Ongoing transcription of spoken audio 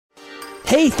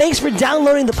Hey, thanks for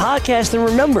downloading the podcast. And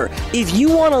remember, if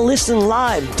you want to listen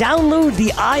live, download the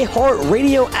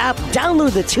iHeartRadio app,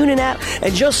 download the TuneIn app,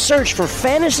 and just search for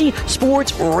Fantasy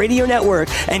Sports Radio Network,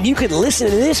 and you can listen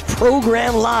to this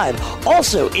program live.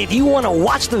 Also, if you want to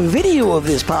watch the video of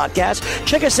this podcast,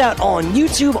 check us out on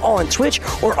YouTube, on Twitch,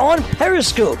 or on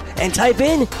Periscope, and type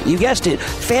in, you guessed it,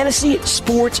 Fantasy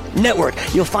Sports Network.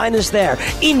 You'll find us there.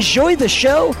 Enjoy the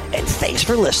show, and thanks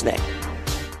for listening.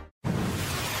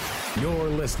 You're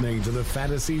listening to the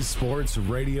Fantasy Sports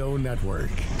Radio Network.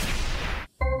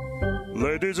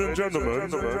 Ladies and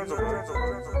gentlemen,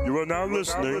 you are now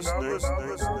listening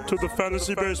to the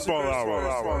Fantasy Baseball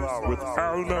Hour with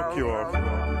Al Melchior.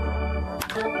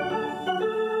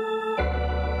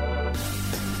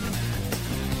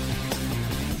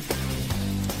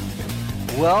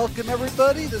 Welcome,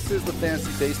 everybody. This is the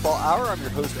Fantasy Baseball Hour. I'm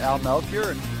your host, Al Melchior,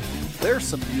 and there's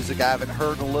some music I haven't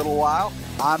heard in a little while.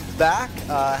 I'm back.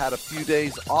 Had a few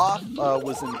days off.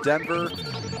 Was in Denver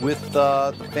with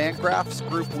the Fangraphs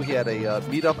group. We had a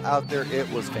meetup out there. It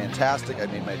was fantastic. I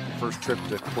made my first trip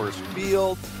to Coors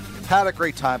Field. Had a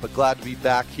great time, but glad to be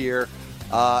back here.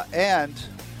 And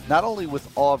not only with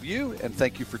all of you, and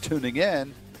thank you for tuning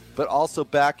in, but also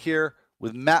back here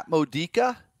with Matt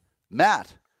Modica.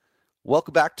 Matt,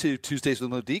 welcome back to Tuesdays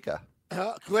with Modica.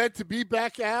 Glad to be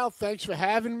back, Al. Thanks for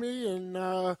having me. And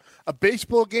a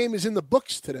baseball game is in the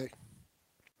books today.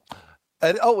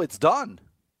 And, it's done.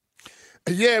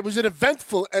 Yeah, it was an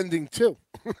eventful ending, too.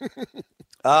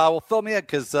 Well, fill me in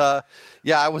because, I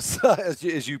was,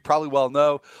 as you probably well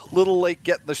know, a little late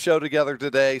getting the show together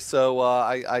today, so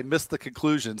I missed the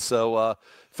conclusion. So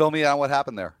fill me in on what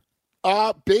happened there.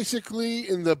 Basically,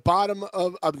 in the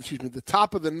the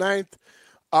top of the ninth,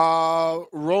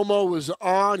 Romo was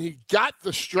on. He got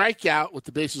the strikeout with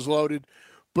the bases loaded,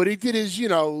 but he did his,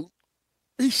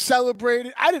 he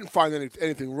celebrated. I didn't find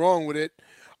anything wrong with it.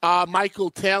 Michael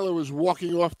Taylor was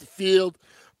walking off the field,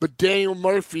 but Daniel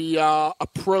Murphy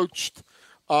approached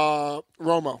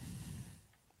Romo.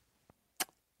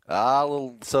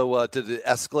 So did it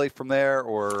escalate from there,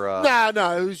 or?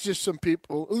 No, it was just some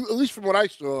people, at least from what I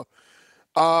saw,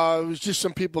 it was just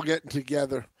some people getting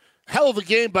together. Hell of a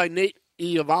game by Nate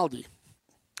Eovaldi.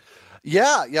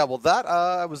 Yeah. Well, that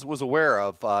I was aware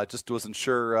of. Just wasn't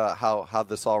sure how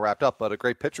this all wrapped up. But a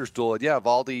great pitcher's duel, and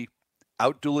Eovaldi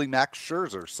outdueling Max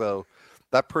Scherzer. So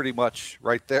that pretty much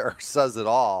right there says it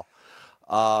all.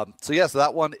 So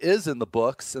that one is in the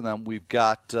books, and then we've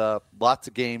got lots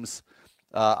of games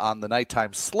on the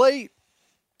nighttime slate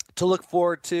to look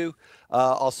forward to.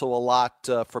 Also a lot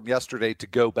from yesterday to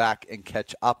go back and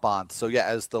catch up on. So,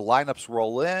 as the lineups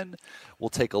roll in, we'll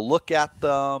take a look at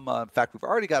them. In fact, we've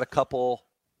already got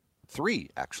three,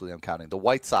 actually, I'm counting. The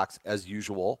White Sox, as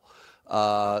usual,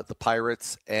 the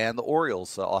Pirates, and the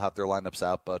Orioles all have their lineups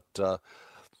out. But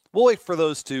we'll wait for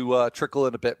those to trickle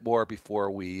in a bit more before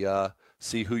we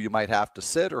see who you might have to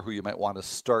sit or who you might want to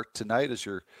start tonight as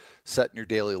you're setting your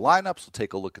daily lineups. We'll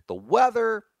take a look at the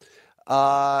weather.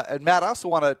 And, Matt, I also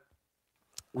want to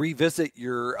revisit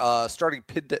your starting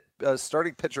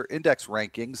pitcher index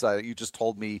rankings. You just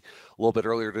told me a little bit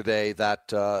earlier today that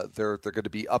they're going to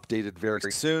be updated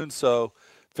very soon. So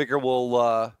figure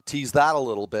we'll tease that a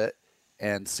little bit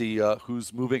and see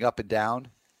who's moving up and down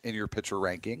in your pitcher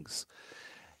rankings.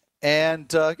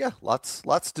 And lots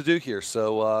to do here.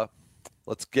 So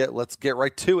let's get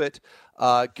right to it.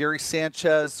 Gary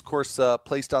Sanchez, of course,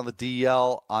 placed on the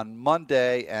DL on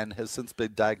Monday and has since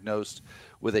been diagnosed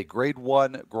with a grade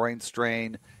 1 groin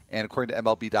strain. And according to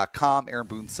MLB.com, Aaron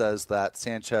Boone says that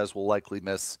Sanchez will likely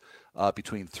miss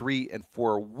between 3 and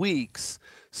 4 weeks.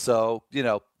 So,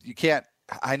 you can't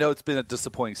 – I know it's been a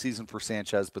disappointing season for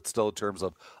Sanchez, but still in terms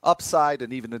of upside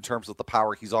and even in terms of the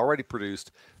power he's already produced,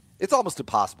 it's almost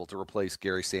impossible to replace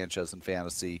Gary Sanchez in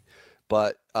fantasy.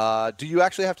 But do you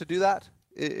actually have to do that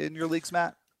in your leagues,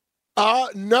 Matt?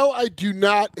 No, I do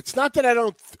not. It's not that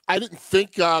I didn't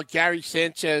think Gary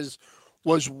Sanchez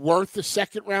was worth a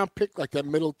second-round pick, like that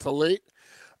middle to late.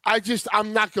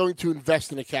 I'm not going to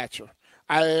invest in a catcher.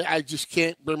 I just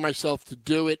can't bring myself to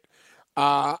do it.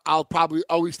 I'll probably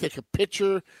always take a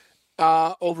pitcher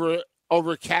over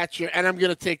a catcher, and I'm going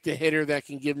to take the hitter that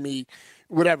can give me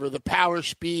whatever, the power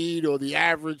speed or the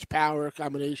average power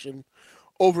combination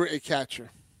over a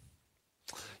catcher.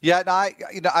 Yeah,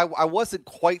 no, I wasn't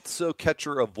quite so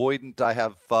catcher avoidant. I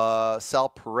have Sal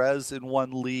Perez in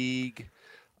one league,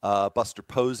 Buster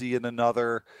Posey in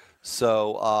another.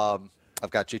 So I've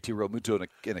got JT Realmuto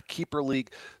in a keeper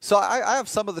league. So I have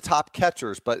some of the top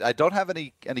catchers, but I don't have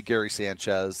any Gary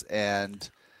Sanchez. And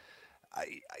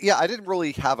I didn't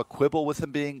really have a quibble with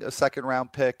him being a second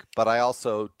round pick, but I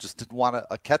also just didn't want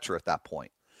a catcher at that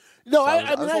point. No, So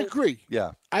I mean, I agree.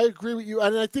 Yeah. I agree with you.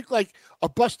 And I think like a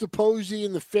Buster Posey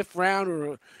in the 5th round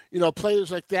or,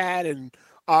 players like that and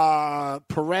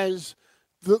Perez,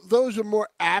 those are more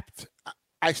apt.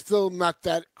 I still am not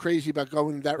that crazy about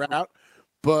going that route,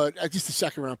 but just the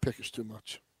 2nd-round pick is too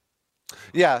much.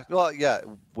 Yeah. Well, yeah.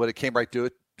 When it came right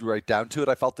down to it,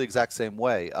 I felt the exact same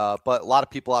way. But a lot of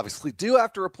people obviously do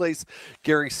have to replace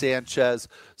Gary Sanchez.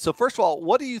 So first of all,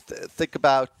 what do you think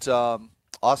about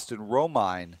Austin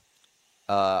Romine?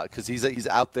 Because he's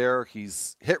out there.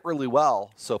 He's hit really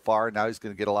well so far. Now he's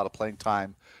going to get a lot of playing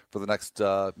time for the next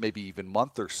maybe even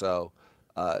month or so.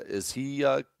 Is he,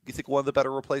 you think, one of the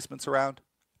better replacements around?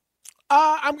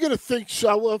 I'm going to think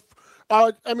so.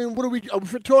 I mean, what are we?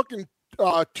 If we're talking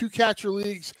 2-catcher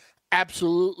leagues,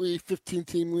 absolutely.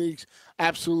 15-team leagues,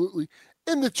 absolutely.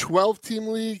 In the 12-team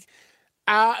league,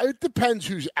 it depends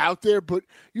who's out there. But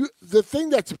the thing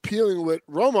that's appealing with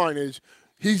Romine is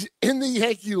he's in the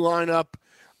Yankee lineup,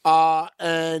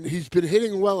 and he's been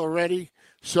hitting well already.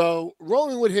 So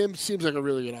rolling with him seems like a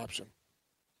really good option.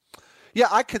 Yeah,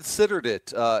 I considered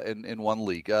it in one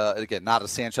league. Again, not a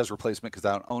Sanchez replacement because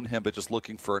I don't own him, but just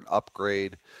looking for an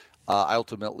upgrade. I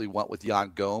ultimately went with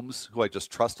Yan Gomes, who I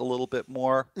just trust a little bit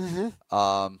more.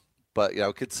 Mm-hmm. But I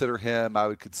would consider him. I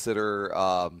would consider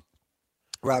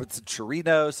Robinson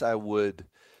Chirinos. I would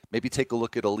maybe take a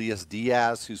look at Elias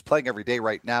Diaz, who's playing every day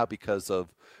right now because of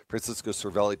Francisco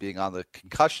Cervelli being on the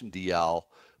concussion DL.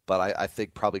 But I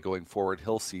think probably going forward,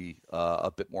 he'll see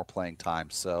a bit more playing time.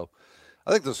 So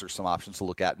I think those are some options to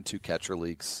look at in 2-catcher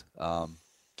leagues.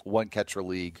 1-catcher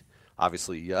league,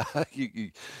 obviously,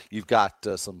 you've got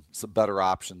some better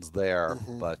options there.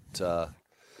 Mm-hmm. But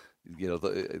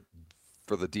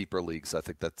for the deeper leagues, I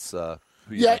think that's who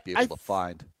you might be able to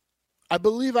find. I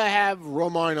believe I have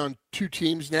Romine on 2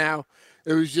 teams now.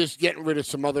 It was just getting rid of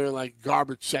some other like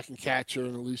garbage second catcher,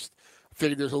 and at least I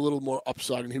figured there's a little more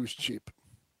upside, and he was cheap.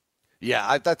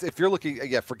 Yeah, that's if you're looking.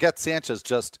 Yeah, forget Sanchez.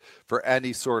 Just for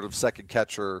any sort of second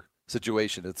catcher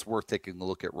situation, it's worth taking a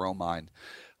look at Romine.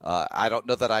 I don't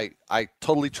know that I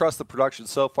totally trust the production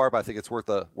so far, but I think it's worth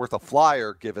a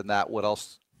flyer given that what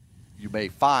else you may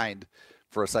find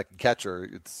for a second catcher.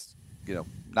 It's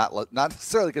not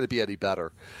necessarily going to be any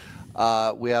better.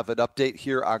 We have an update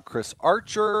here on Chris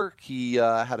Archer. He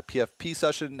had a PFP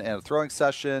session and a throwing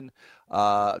session.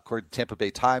 According to Tampa Bay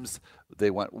Times, they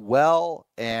went well,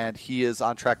 and he is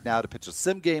on track now to pitch a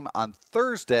sim game on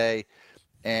Thursday.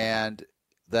 And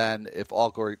then if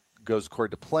all goes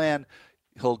according to plan,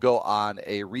 he'll go on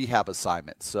a rehab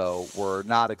assignment. So we're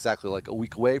not exactly like a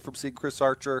week away from seeing Chris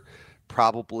Archer.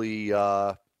 Probably,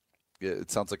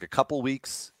 it sounds like a couple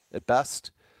weeks at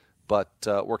best, but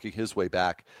working his way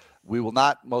back. We will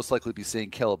not most likely be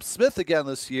seeing Caleb Smith again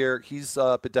this year. He's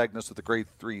been diagnosed with a grade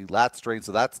 3 lat strain,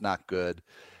 so that's not good.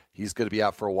 He's going to be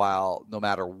out for a while no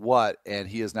matter what, and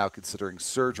he is now considering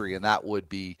surgery, and that would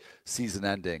be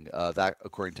season-ending, that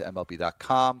according to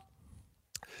MLB.com.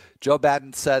 Joe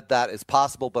Maddon said that it's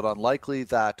possible but unlikely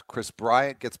that Chris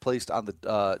Bryant gets placed on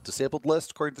the disabled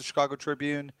list, according to the Chicago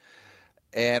Tribune.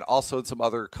 And also in some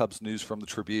other Cubs news from the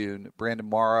Tribune, Brandon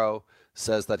Morrow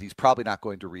says that he's probably not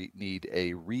going to need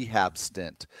a rehab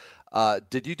stint.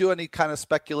 Did you do any kind of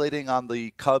speculating on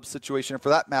the Cubs situation? And for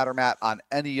that matter, Matt, on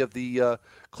any of the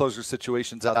closer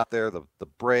situations out there, the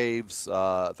Braves,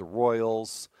 the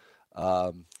Royals,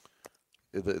 the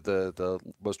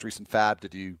most recent fab,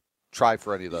 did you try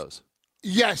for any of those?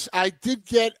 Yes, I did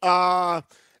get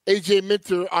A.J.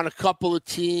 Minter on a couple of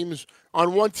teams.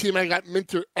 On one team, I got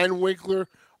Minter and Winkler.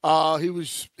 He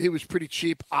was pretty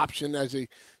cheap option as a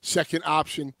second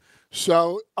option.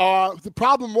 So the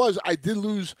problem was I did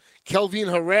lose Kelvin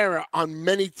Herrera on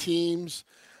many teams,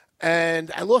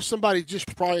 and I lost somebody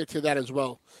just prior to that as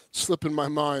well, slipping my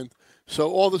mind.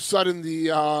 So all of a sudden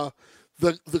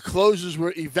the closers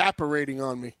were evaporating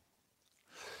on me.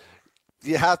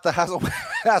 Yeah, that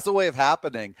has a way of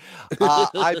happening.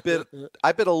 I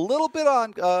bid a little bit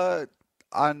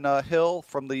on Hill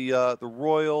from the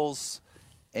Royals,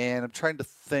 and I'm trying to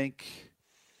think.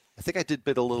 I think I did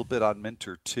bid a little bit on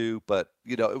Minter too, but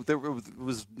it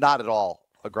was not at all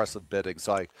aggressive bidding,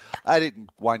 so I didn't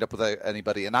wind up with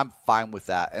anybody, and I'm fine with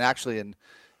that. And actually,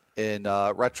 in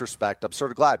retrospect, I'm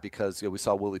sort of glad because we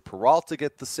saw Willie Peralta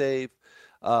get the save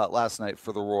last night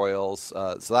for the Royals,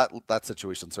 so that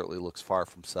situation certainly looks far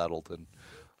from settled, and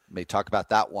may talk about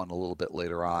that one a little bit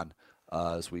later on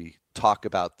as we talk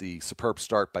about the superb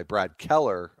start by Brad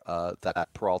Keller that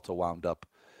Peralta wound up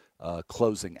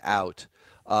closing out.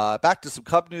 Back to some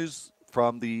Cub news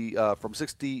from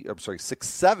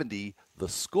 670 The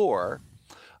Score.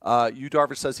 Yu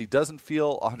Darvish says he doesn't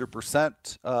feel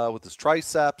 100% with his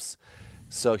triceps,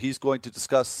 So he's going to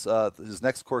discuss his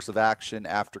next course of action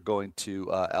after going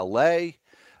to L.A.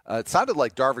 It sounded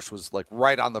like Darvish was like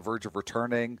right on the verge of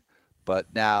returning, but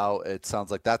now it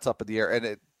sounds like that's up in the air.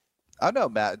 And I don't know,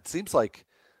 Matt. It seems like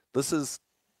this is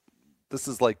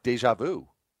like deja vu,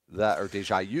 or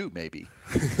deja vu maybe.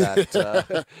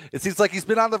 That it seems like he's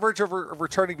been on the verge of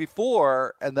returning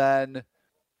before, and then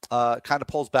kind of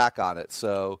pulls back on it.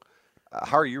 So,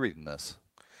 how are you reading this?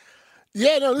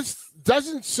 Yeah, no, this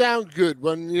doesn't sound good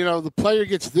when, the player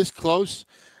gets this close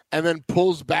and then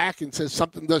pulls back and says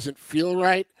something doesn't feel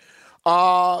right.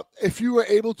 If you were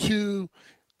able to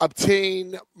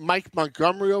obtain Mike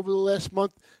Montgomery over the last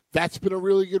month, that's been a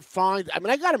really good find. I mean,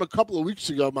 I got him a couple of weeks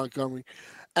ago, Montgomery,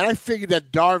 and I figured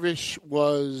that Darvish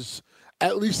was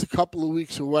at least a couple of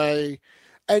weeks away.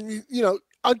 And,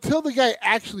 until the guy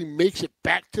actually makes it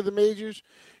back to the majors,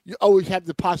 you always have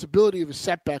the possibility of a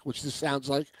setback, which this sounds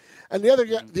like. And the other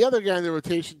guy in the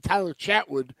rotation, Tyler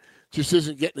Chatwood, just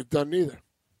isn't getting it done either.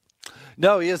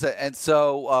 No, he isn't. And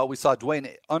so we saw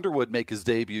Dwayne Underwood make his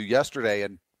debut yesterday,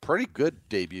 and pretty good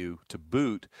debut to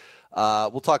boot.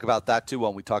 We'll talk about that too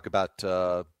when we talk about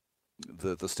the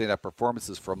stand-up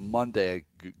performances from Monday.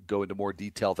 Go into more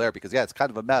detail there because it's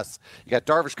kind of a mess. You got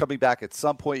Darvish coming back at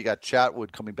some point. You got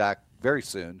Chatwood coming back very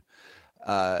soon.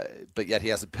 But yet he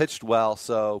hasn't pitched well.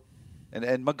 So,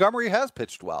 and Montgomery has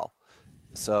pitched well.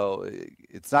 So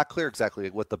it's not clear exactly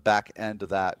what the back end of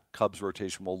that Cubs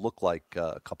rotation will look like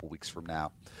a couple weeks from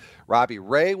now. Robbie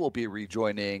Ray will be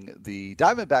rejoining the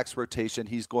Diamondbacks rotation.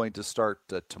 He's going to start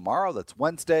tomorrow. That's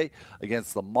Wednesday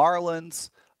against the Marlins.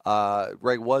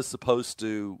 Ray was supposed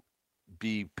to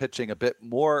be pitching a bit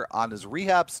more on his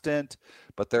rehab stint,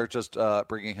 but they're just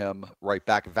bringing him right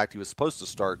back. In fact, he was supposed to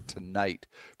start tonight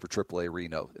for AAA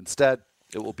Reno. Instead,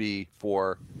 it will be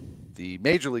for the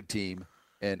Major League team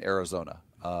in Arizona.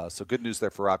 So good news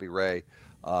there for Robbie Ray,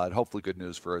 and hopefully good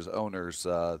news for his owners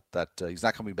that he's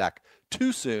not coming back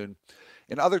too soon.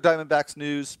 In other Diamondbacks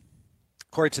news,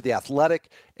 according to The Athletic,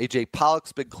 A.J.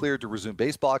 Pollock's been cleared to resume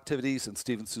baseball activities, and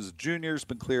Steven Souza Jr. has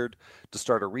been cleared to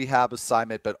start a rehab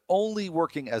assignment, but only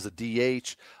working as a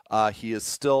DH. He is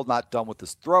still not done with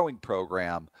his throwing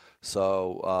program,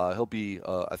 so he'll be,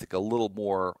 I think, a little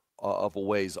more of a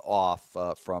ways off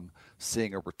from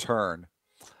seeing a return.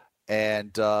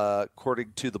 And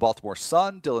according to the Baltimore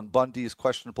Sun, Dylan Bundy is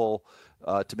questionable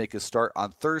to make his start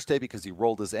on Thursday because he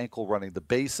rolled his ankle running the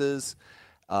bases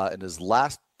in his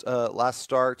last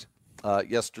start.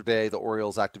 Yesterday, the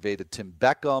Orioles activated Tim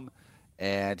Beckham,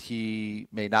 and he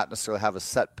may not necessarily have a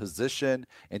set position.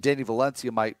 And Danny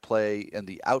Valencia might play in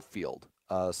the outfield.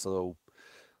 So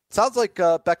it sounds like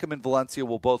Beckham and Valencia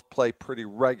will both play pretty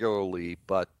regularly,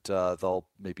 but they'll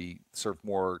maybe serve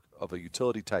more of a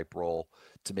utility type role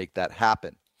to make that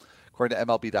happen. According to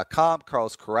MLB.com,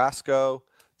 Carlos Carrasco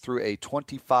threw a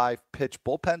 25-pitch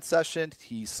bullpen session.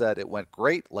 He said it went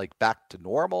great, like back to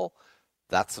normal.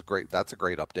 That's a great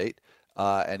update.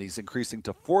 And he's increasing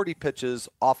to 40 pitches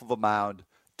off of a mound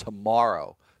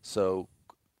tomorrow. So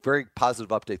very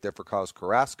positive update there for Carlos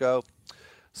Carrasco.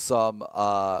 Some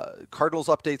Cardinals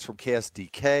updates from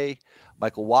KSDK.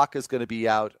 Michael Wacha is going to be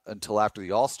out until after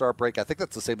the All-Star break. I think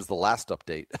that's the same as the last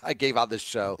update I gave on this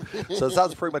show. So it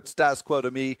sounds pretty much status quo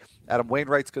to me. Adam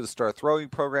Wainwright's going to start a throwing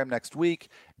program next week.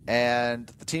 And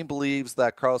the team believes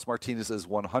that Carlos Martinez is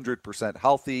 100%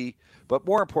 healthy. But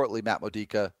more importantly, Matt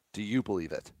Modica, do you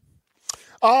believe it?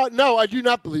 No, I do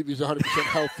not believe he's 100%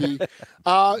 healthy.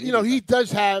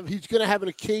 He's going to have an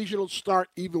occasional start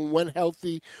even when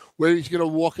healthy where he's going to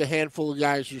walk a handful of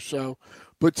guys or so.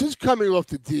 But just coming off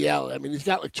the DL, I mean, he's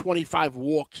got like 25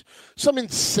 walks, some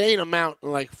insane amount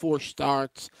in like 4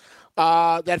 starts.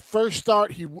 That first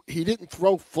start, he didn't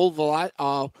throw full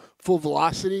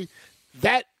velocity.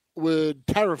 That would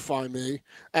terrify me.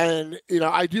 And,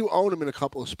 I do own him in a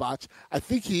couple of spots. I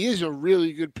think he is a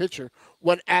really good pitcher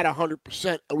when at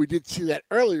 100%. And we did see that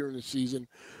earlier in the season.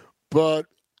 But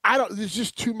there's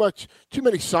just too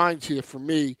many signs here for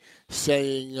me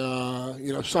saying,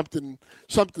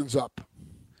 something's up.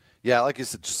 Yeah, like you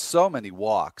said, just so many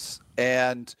walks.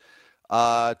 And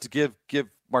to give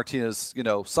Martinez,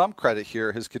 some credit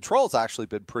here, his control has actually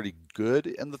been pretty good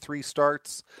in the 3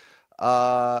 starts.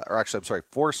 4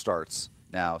 starts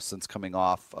now since coming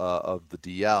off of the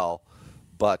DL.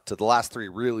 But the last 3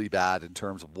 really bad in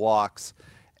terms of walks.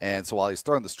 And so while he's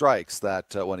throwing the strikes,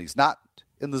 that when he's not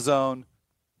in the zone,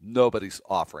 nobody's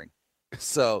offering.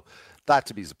 So that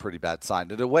to me is a pretty bad sign.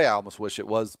 In a way, I almost wish it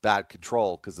was bad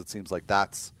control because it seems like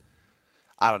that's,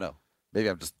 I don't know. Maybe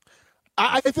I'm just.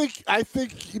 I think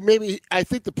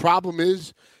the problem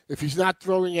is if he's not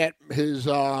throwing at his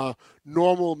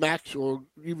normal max or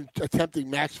even attempting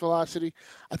max velocity,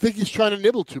 I think he's trying to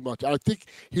nibble too much. I think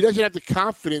he doesn't have the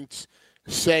confidence,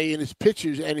 say, in his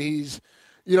pitches, and he's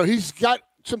got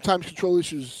sometimes control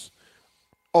issues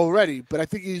already, but I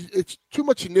think it's too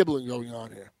much nibbling going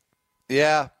on here.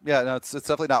 Yeah, no, it's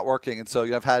definitely not working. And so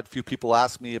I've had a few people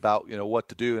ask me about what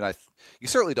to do, and you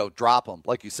certainly don't drop him.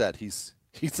 Like you said, he's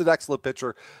an excellent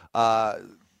pitcher.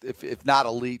 If not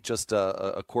elite, just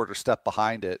a quarter step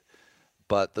behind it.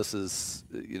 But this is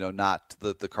not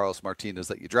the Carlos Martinez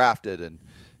that you drafted, and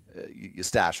you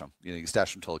stash him. You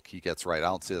stash him until he gets right. I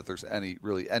don't see that there's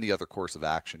any other course of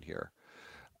action here.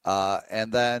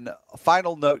 And then a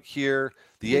final note here.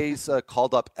 The A's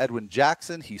called up Edwin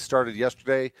Jackson. He started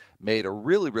yesterday, made a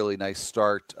really, really nice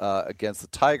start against the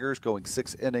Tigers, going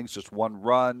 6 innings, just 1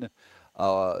 run,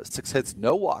 6 hits,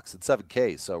 no walks, and 7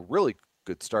 Ks. So really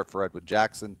good start for Edwin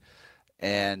Jackson.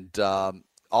 And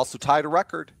also tied a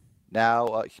record.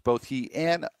 Now, both he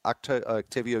and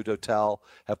Octavio Dotel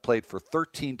have played for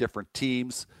 13 different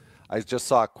teams. I just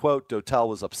saw a quote. Dotel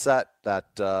was upset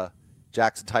that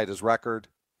Jackson tied his record.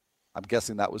 I'm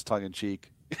guessing that was tongue-in-cheek.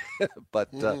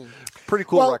 But pretty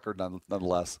cool record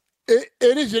nonetheless. It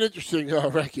is an interesting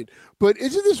record. But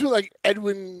isn't this what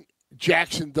Edwin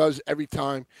Jackson does every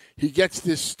time? He gets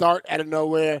this start out of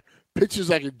nowhere, pitches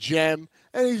like a gem,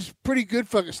 and he's pretty good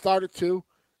for a start or two,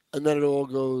 and then it all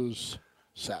goes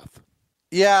south.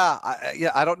 Yeah,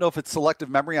 I don't know if it's selective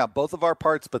memory on both of our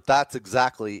parts, but that's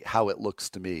exactly how it looks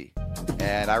to me.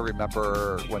 And I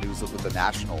remember when he was with the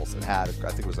Nationals and had, I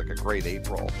think it was a great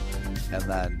April, and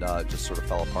then just sort of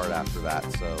fell apart after that.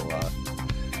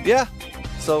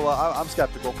 So, I'm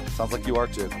skeptical. Sounds like you are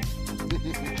too.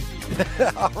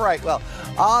 All right, well,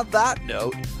 on that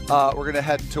note, we're going to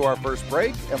head into our first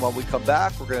break, and when we come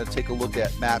back, we're going to take a look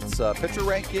at Matt's pitcher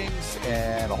rankings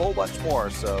and a whole bunch more.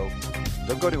 So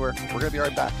don't go anywhere. We're going to be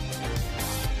right back.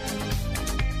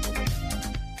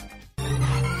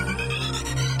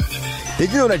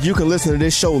 Did you know that you can listen to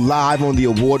this show live on the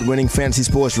award-winning Fantasy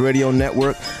Sports Radio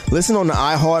Network? Listen on the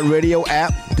iHeartRadio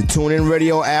app, the TuneIn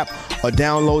Radio app, or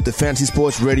download the Fantasy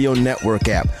Sports Radio Network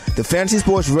app. The Fantasy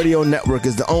Sports Radio Network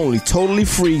is the only totally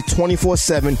free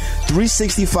 24/7,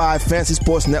 365 Fantasy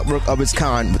Sports Network of its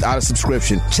kind without a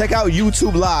subscription. Check out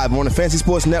YouTube Live on the Fantasy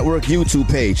Sports Network YouTube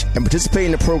page and participate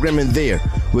in the programming there,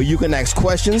 where you can ask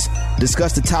questions,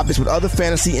 discuss the topics with other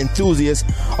fantasy enthusiasts,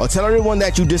 or tell everyone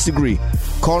that you disagree.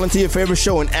 Call into your favorite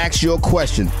show and ask your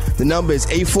question. The number is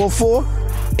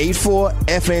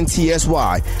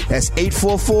 844-84-FNTSY. That's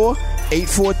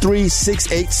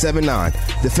 844-843-6879.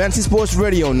 The Fantasy Sports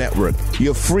Radio Network,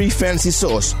 your free fantasy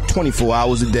source 24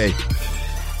 hours a day.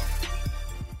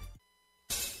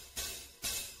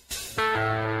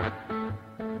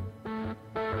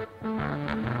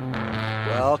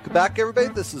 Welcome back, everybody.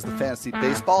 This is the Fantasy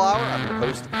Baseball Hour. I'm your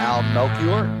host, Al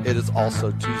Melchior. It is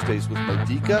also Tuesdays with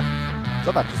Modica. So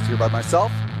I'm not just here by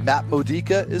myself. Matt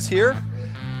Modica is here.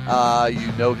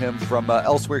 You know him from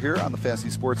elsewhere here on the Fantasy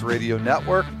Sports Radio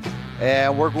Network.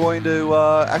 And we're going to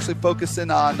actually focus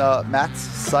in on Matt's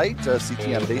site,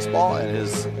 CTM Baseball, and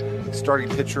his starting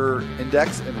pitcher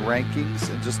index and rankings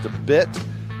in just a bit.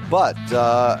 But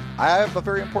I have a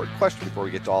very important question before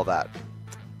we get to all that.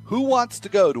 Who wants to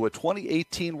go to a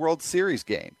 2018 World Series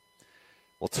game?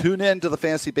 Well, tune in to the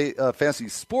Fantasy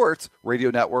Sports Radio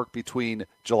Network between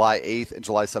July 8th and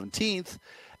July 17th,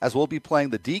 as we'll be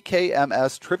playing the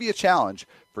DKMS Trivia Challenge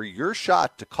for your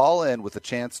shot to call in with a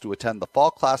chance to attend the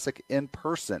Fall Classic in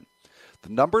person. The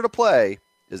number to play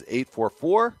is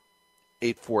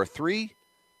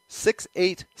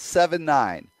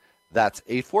 844-843-6879. That's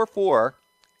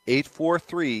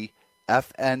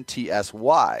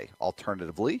 844-843-FNTSY,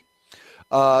 alternatively.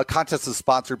 Contest is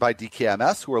sponsored by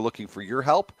DKMS, who are looking for your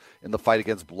help in the fight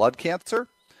against blood cancer.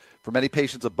 For many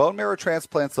patients of bone marrow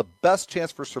transplants, the best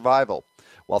chance for survival.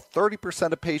 While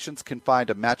 30% of patients can find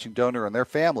a matching donor in their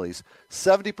families,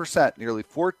 70%, nearly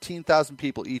 14,000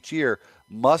 people each year,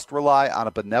 must rely on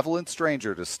a benevolent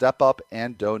stranger to step up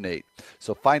and donate.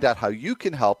 So find out how you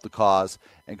can help the cause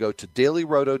and go to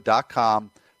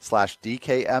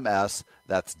dailyroto.com/DKMS.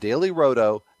 That's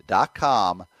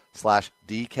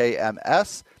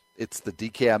dailyroto.com/DKMS. It's the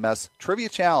DKMS Trivia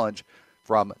Challenge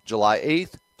from July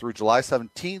 8th through July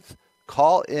 17th.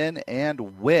 Call in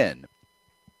and win.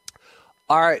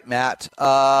 All right, Matt.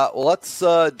 Let's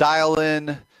dial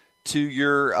in to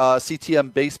your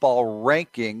CTM baseball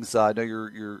rankings. I know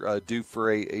you're due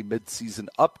for a mid-season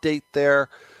update there,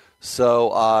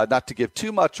 so not to give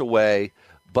too much away,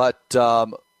 but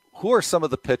who are some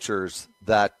of the pitchers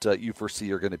that you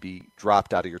foresee are going to be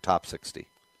dropped out of your top 60?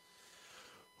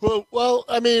 Well,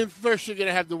 I mean, first you're going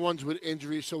to have the ones with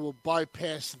injuries, so we'll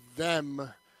bypass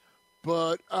them.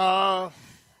 But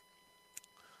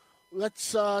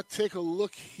let's take a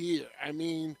look here. I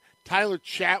mean, Tyler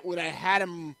Chatwood, I had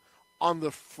him on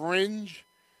the fringe.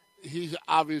 He's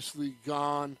obviously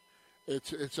gone.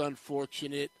 It's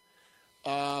unfortunate.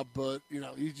 But,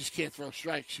 you just can't throw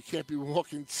strikes. You can't be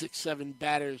walking 6-7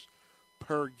 batters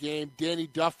per game. Danny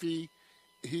Duffy,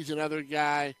 he's another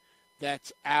guy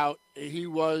that's out. He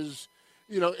was,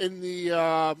 in the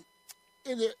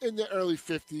early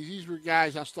 50s. These were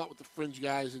guys. I'll start with the fringe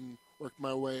guys and work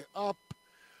my way up.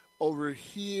 Over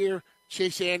here,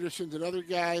 Chase Anderson's another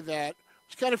guy that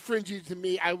was kind of fringy to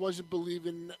me. I wasn't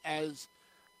believing as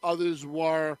others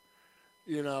were.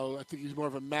 I think he's more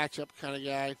of a matchup kind of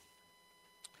guy.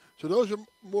 So those are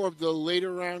more of the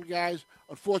later round guys.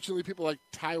 Unfortunately, people like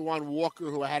Taijuan Walker,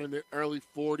 who I had in the early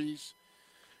 40s,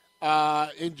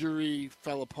 injury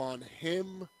fell upon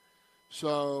him.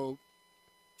 So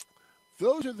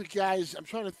those are the guys I'm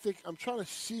trying to think. I'm trying to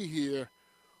see here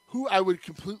who I would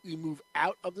completely move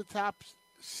out of the top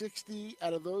 60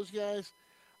 out of those guys.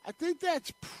 I think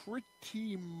that's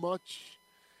pretty much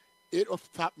it off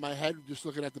the top of my head, just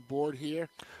looking at the board here.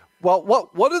 Well,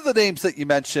 one of the names that you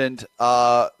mentioned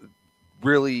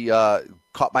really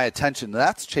caught my attention, and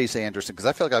that's Chase Anderson, because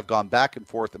I feel like I've gone back and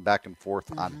forth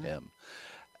on him.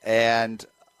 And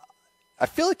I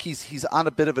feel like he's on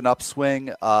a bit of an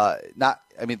upswing.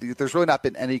 There's really not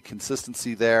been any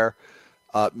consistency there.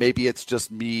 Maybe it's just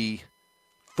me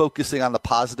focusing on the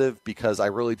positive because I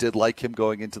really did like him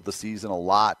going into the season a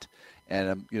lot,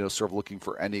 and I'm sort of looking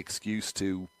for any excuse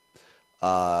to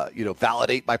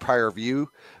validate my prior view.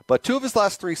 But 2 of his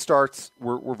last 3 starts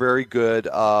were very good.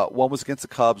 One was against the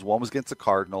Cubs, one was against the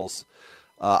Cardinals.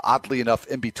 Oddly enough,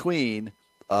 in between,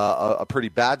 a pretty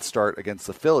bad start against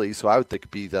the Phillies, so I would think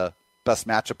it'd be the best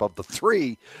matchup of the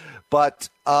 3. But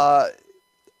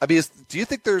do you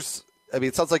think there's?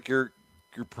 It sounds like you're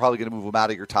probably going to move him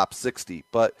out of your top 60.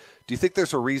 But do you think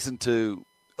there's a reason to?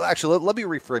 Actually, let me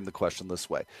reframe the question this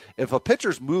way. If a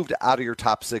pitcher's moved out of your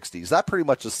top 60, is that pretty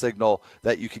much a signal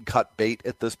that you can cut bait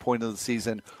at this point of the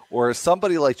season? Or is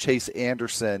somebody like Chase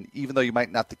Anderson, even though you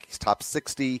might not think he's top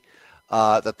 60,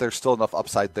 that there's still enough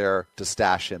upside there to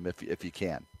stash him if you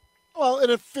can? Well,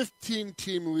 in a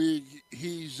 15-team league,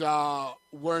 he's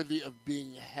worthy of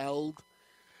being held.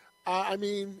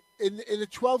 In a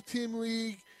 12-team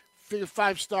league, figure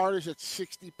 5 starters at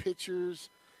 60 pitchers.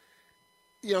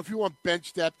 If you want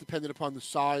bench depth, depending upon the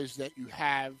size that you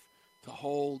have to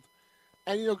hold.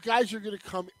 And, guys are going to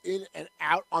come in and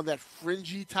out on that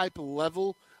fringy type of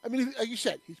level. Like you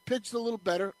said, he's pitched a little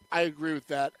better. I agree with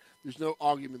that. There's no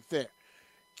argument there.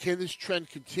 Can this trend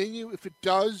continue? If it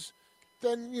does,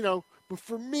 then, but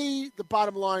for me, the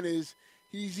bottom line is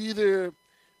he's either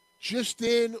just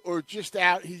in or just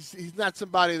out. He's not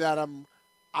somebody that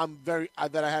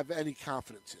that I have any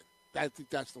confidence in. I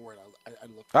think that's the word I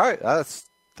look for. All right,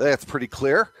 that's pretty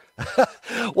clear.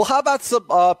 Well, how about some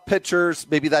pitchers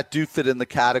maybe that do fit in the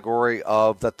category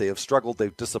of that they have struggled,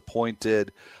 they've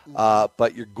disappointed,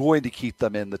 but you're going to keep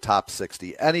them in the top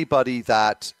 60? Anybody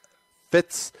that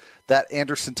fits that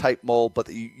Anderson-type mold, but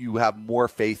you have more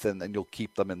faith in, and you'll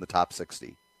keep them in the top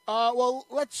 60? Well,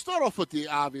 let's start off with the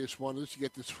obvious one. Let's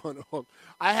get this one off.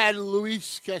 I had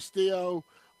Luis Castillo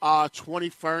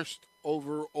 21st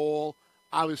overall.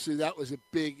 Obviously, that was a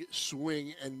big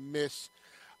swing and miss.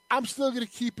 I'm still going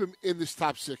to keep him in this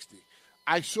top 60.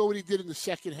 I saw what he did in the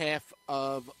second half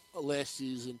of last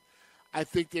season. I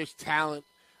think there's talent.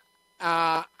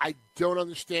 I don't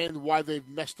understand why they've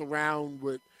messed around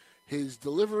with his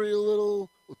delivery a little,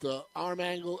 with the arm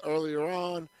angle earlier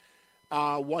on,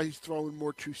 why he's throwing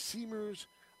more two-seamers.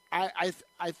 I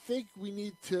think we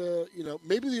need to,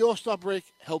 maybe the All-Star break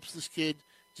helps this kid,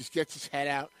 just gets his head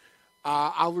out.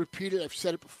 I'll repeat it. I've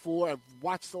said it before. I've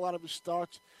watched a lot of his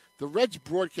starts. The Reds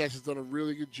broadcast has done a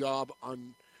really good job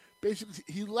on basically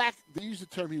they use the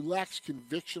term, he lacks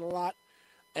conviction a lot.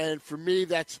 And for me,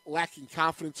 that's lacking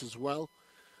confidence as well.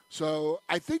 So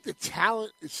I think the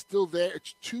talent is still there.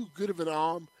 It's too good of an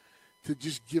arm to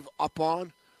just give up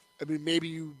on. Maybe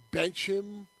you bench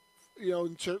him,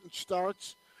 in certain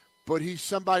starts. But he's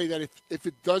somebody that if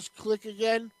it does click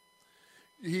again,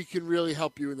 he can really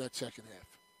help you in that second half.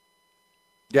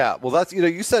 Yeah, well, that's,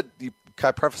 you said, you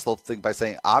kind of prefaced the whole thing by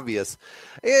saying obvious.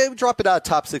 Dropping out of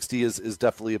top 60 is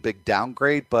definitely a big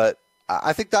downgrade, but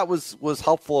I think that was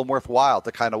helpful and worthwhile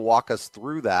to kind of walk us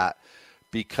through that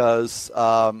because,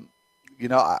 I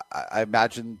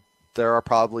imagine there are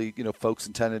probably, folks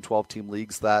in 10 and 12 team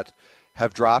leagues that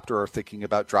have dropped or are thinking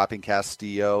about dropping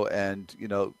Castillo, and,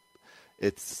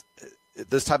 it's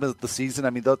this time of the season, I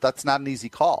mean, that's not an easy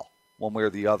call one way or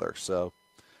the other. So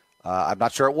I'm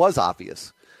not sure it was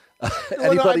obvious.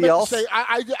 Anybody else?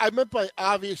 I meant by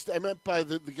obvious. I meant by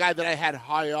the guy that I had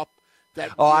high up.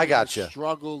 That I got you.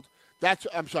 Struggled.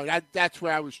 I'm sorry. That's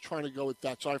where I was trying to go with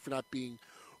that. Sorry for not being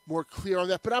more clear on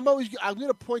that. But I'm going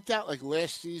to point out, like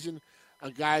last season,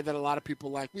 a guy that a lot of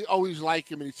people like. We always like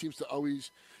him, and he seems to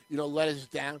always, let us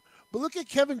down. But look at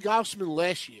Kevin Gausman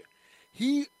last year.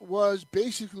 He was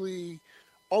basically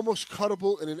almost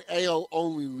cuttable in an AL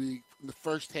only league in the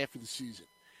first half of the season.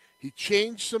 He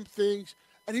changed some things,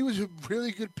 and he was a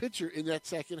really good pitcher in that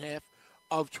second half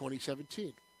of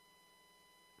 2017.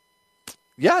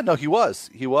 Yeah, no, he was.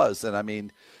 And I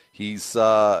mean, he's,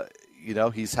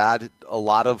 he's had a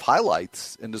lot of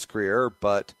highlights in his career,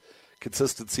 but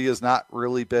consistency has not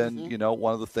really been,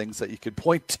 one of the things that you could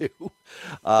point to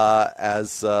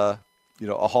as, a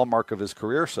hallmark of his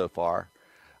career so far.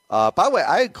 By the way,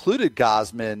 I included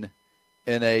Gausman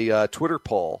in a Twitter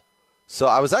poll. So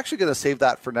I was actually going to save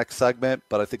that for next segment,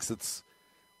 but I think since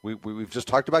we've just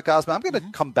talked about Gausman, I'm going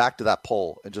to come back to that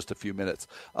poll in just a few minutes.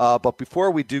 But before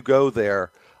we do go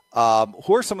there,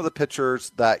 who are some of the pitchers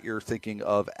that you're thinking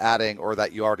of adding or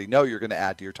that you already know you're going to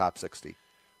add to your top 60?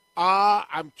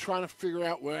 I'm trying to figure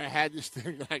out where I had this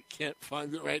thing. I can't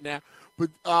find it right now.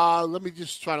 But let me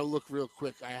just try to look real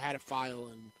quick. I had a file,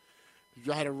 and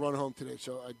I had to run home today,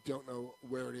 so I don't know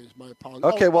where it is. My apologies.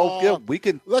 Okay, we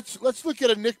can. Let's look at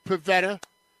a Nick Pivetta.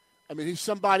 I mean, he's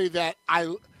somebody that I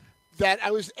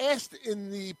was asked in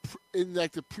the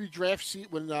pre-draft season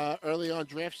when early on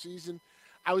draft season.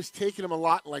 I was taking him a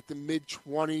lot in like the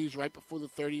mid-20s, right before the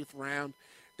 30th round,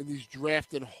 in these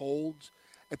draft and holds.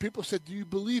 And people said, "Do you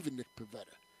believe in Nick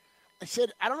Pivetta?" I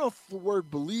said, "I don't know if the word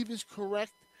believe is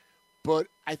correct, but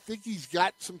I think he's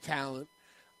got some talent.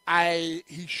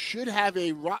 He should have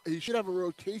a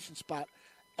rotation spot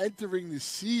entering the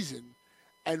season,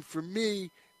 and for me,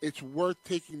 it's worth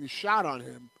taking the shot on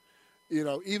him.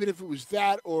 Even if it was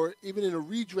that, or even in a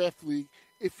redraft league,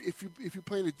 if you're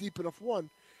playing a deep enough one,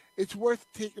 it's worth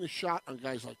taking a shot on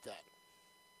guys like that."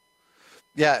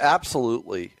 Yeah,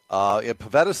 absolutely.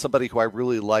 Pivetta is somebody who I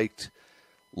really liked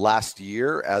last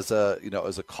year as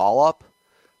a call up,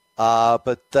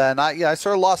 but then I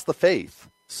sort of lost the faith.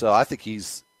 So I think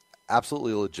he's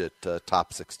absolutely legit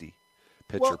top 60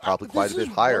 pitcher, probably quite a bit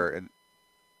higher.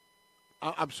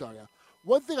 I'm sorry.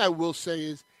 One thing I will say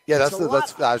is, that's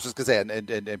I was just gonna say,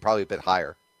 and probably a bit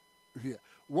higher. Yeah.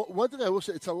 One thing I will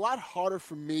say, it's a lot harder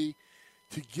for me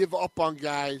to give up on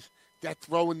guys that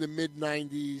throw in the mid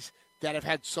 90s that have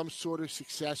had some sort of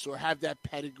success or have that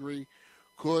pedigree,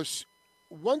 because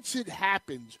once it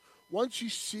happens, once you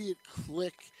see it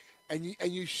click, and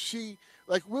you see,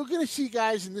 like, we're going to see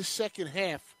guys in this second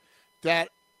half that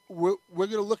we're going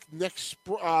to look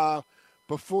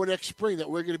before next spring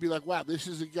that we're going to be like, wow, this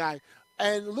is a guy.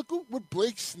 And look at what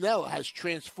Blake Snell has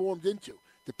transformed into.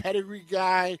 The pedigree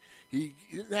guy, he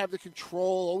didn't have the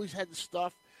control, always had the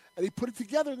stuff, and he put it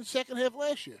together in the second half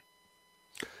last year.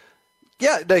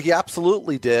 Yeah, no, he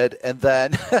absolutely did. And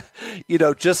then,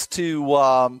 just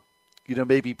to,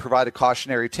 maybe provide a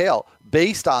cautionary tale,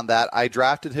 based on that, I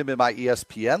drafted him in my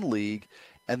ESPN league.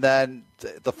 And then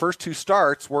the first two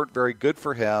starts weren't very good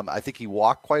for him. I think he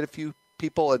walked quite a few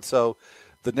people. And so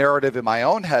the narrative in my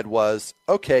own head was,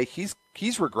 okay, he's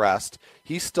regressed.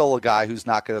 He's still a guy who's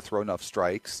not going to throw enough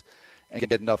strikes and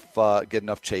get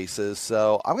enough chases.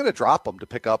 So I'm going to drop him to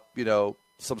pick up,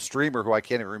 some streamer who I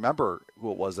can't even remember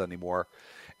who it was anymore.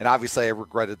 And obviously I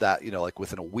regretted that, like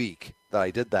within a week that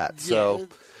I did that. Yeah. So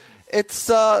it's,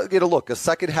 look, a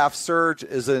second half surge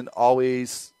isn't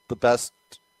always the best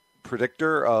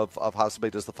predictor of how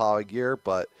somebody does the following year,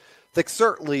 but I think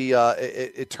certainly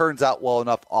it turns out well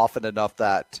enough, often enough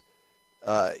that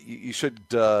you should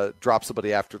drop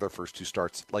somebody after their first two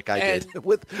starts like I did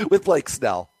with Blake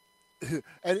Snell.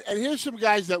 And here's some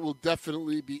guys that will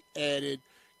definitely be added,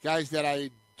 guys that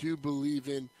I do believe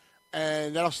in,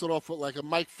 and that'll start off with like a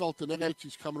Mike Felton.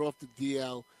 He's coming off the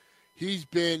DL.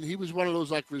 He was one of those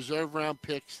like reserve round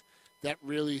picks that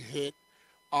really hit.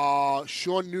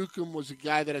 Sean Newcomb was a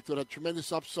guy that I thought had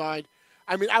tremendous upside.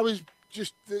 I mean,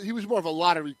 he was more of a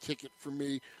lottery ticket for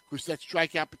me because that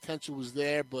strikeout potential was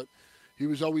there, but he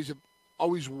was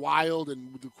always wild,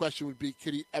 and the question would be,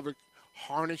 could he ever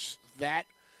harness that?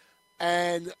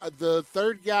 And the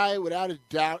third guy, without a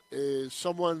doubt, is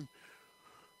someone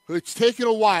who it's taken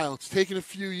a while. It's taken a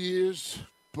few years,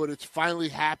 but it's finally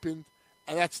happened,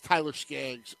 and that's Tyler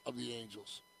Skaggs of the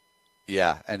Angels.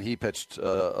 Yeah, and he pitched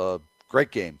a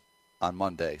great game on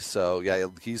Monday. So, yeah,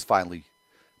 he's finally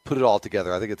put it all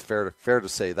together. I think it's fair to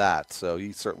say that. So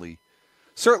he certainly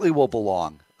will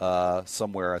belong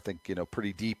somewhere. I think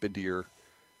pretty deep into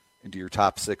your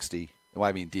top 60. When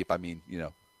I mean deep, I mean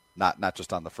not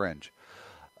just on the fringe.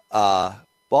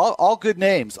 All good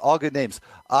names. All good names.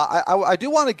 I do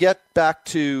want to get back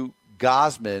to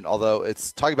Gausman, although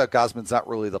it's talking about Gausman's not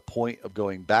really the point of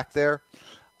going back there.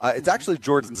 It's actually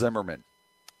Jordan Zimmermann.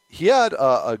 He had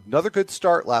another good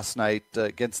start last night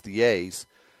against the A's.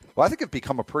 Well, I think it'd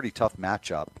become a pretty tough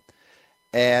matchup.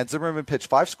 And Zimmermann pitched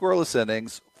 5 scoreless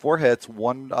innings, 4 hits,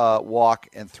 1 walk,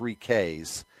 and 3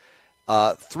 Ks.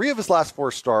 3 of his last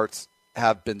 4 starts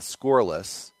have been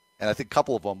scoreless, and I think a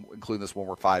couple of them, including this one,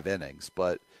 were 5 innings.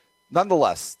 But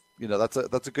nonetheless,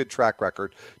 that's a good track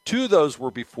record. 2 of those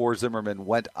were before Zimmermann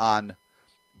went on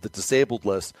the disabled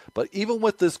list. But even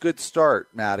with this good start,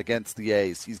 Matt, against the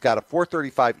A's, he's got a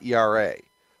 4.35 ERA.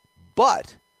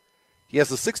 But he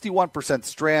has a 61%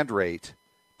 strand rate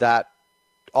that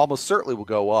almost certainly will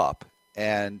go up.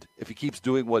 And if he keeps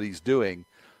doing what he's doing,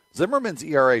 Zimmermann's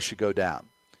ERA should go down.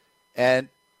 And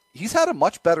he's had a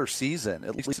much better season,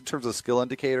 at least in terms of skill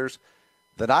indicators,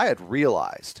 than I had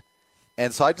realized.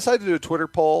 And so I decided to do a Twitter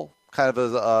poll, kind of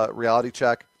as a reality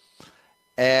check.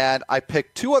 And I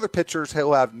picked 2 other pitchers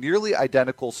who have nearly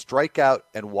identical strikeout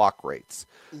and walk rates.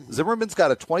 Zimmermann's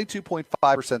got a 22.5%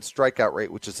 strikeout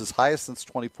rate, which is his highest since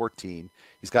 2014.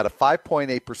 He's got a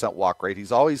 5.8% walk rate.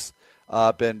 He's always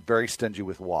been very stingy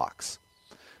with walks.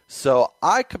 So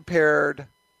I compared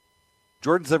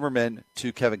Jordan Zimmermann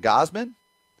to Kevin Gausman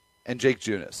and Jake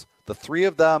Junis. The 3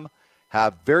 of them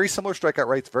have very similar strikeout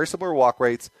rates, very similar walk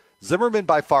rates. Zimmermann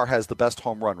by far has the best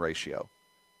home run ratio.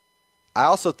 I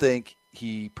also think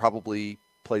he probably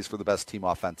plays for the best team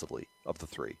offensively of the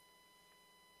 3.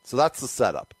 So that's the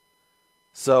setup.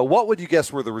 So what would you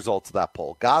guess were the results of that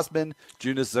poll? Gausman,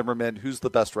 Junis, Zimmermann, who's the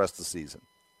best rest of the season?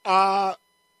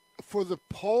 For the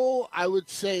poll, I would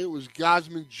say it was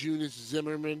Gausman, Junis,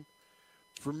 Zimmermann.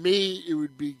 For me, it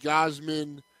would be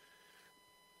Gausman.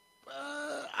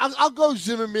 I'll go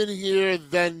Zimmermann here,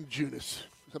 then Junis.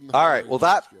 All right. Well,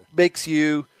 that makes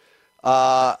you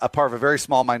a part of a very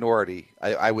small minority,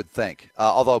 I would think.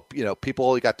 Although, people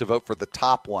only got to vote for the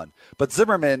top one. But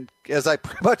Zimmermann, as I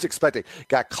pretty much expected,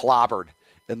 got clobbered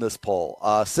in this poll.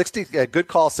 Good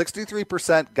call,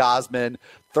 63% Gausman,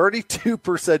 32%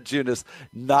 Junis,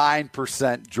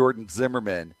 9% Jordan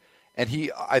Zimmermann.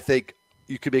 And I think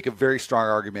you could make a very strong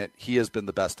argument he has been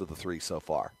the best of the 3 so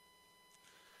far.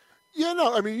 Yeah,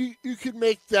 no, I mean, you could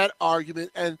make that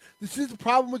argument. And this is the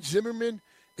problem with Zimmermann,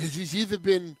 is he's either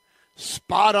been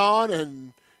spot on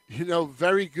and,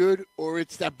 very good, or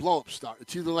it's that blow-up start.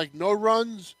 It's either like no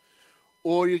runs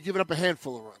or you're giving up a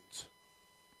handful of runs.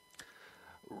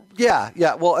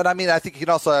 Yeah. Well, and I mean, I think you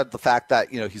can also add the fact that,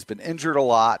 he's been injured a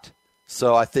lot.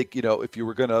 So I think, if you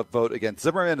were going to vote against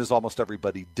Zimmermann, as almost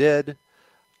everybody did,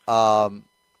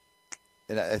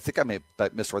 and I think I may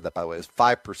have misread that, by the way. It's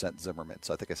 5% Zimmermann,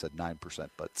 so I think I said 9%,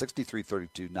 but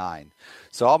 63-32-9.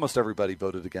 So almost everybody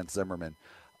voted against Zimmermann.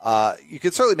 You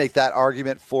could certainly make that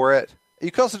argument for it.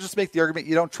 You could also just make the argument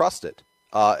you don't trust it.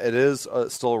 It is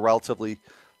still a relatively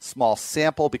small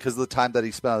sample because of the time that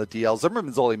he spent on the DL.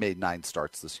 Zimmermann's only made 9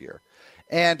 starts this year,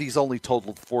 and he's only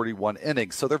totaled 41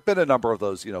 innings. So there have been a number of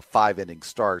those, 5-inning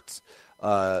starts.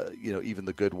 Even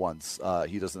the good ones,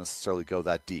 he doesn't necessarily go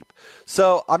that deep.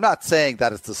 So I'm not saying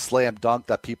that it's a slam dunk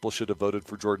that people should have voted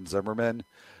for Jordan Zimmermann,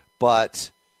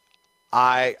 but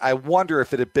I wonder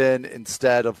if it had been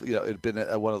instead of, it had been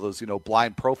one of those,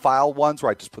 blind profile ones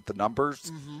where I just put the numbers.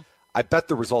 Mm-hmm. I bet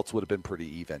the results would have been pretty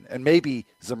even. And maybe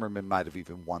Zimmermann might have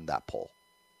even won that poll.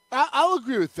 I'll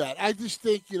agree with that. I just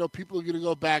think, people are going to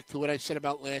go back to what I said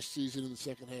about last season in the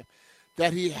second half,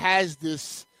 that he has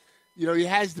this, he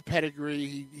has the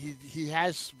pedigree. He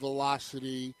has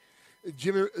velocity.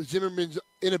 Zimmermann's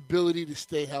inability to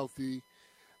stay healthy.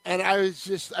 And I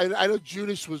know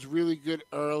Junis was really good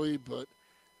early, but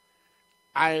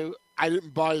I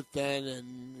didn't buy it then.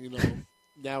 And,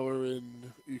 now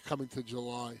you're coming to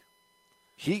July.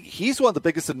 He's one of the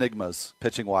biggest enigmas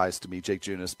pitching-wise to me, Jake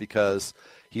Junis, because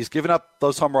he's given up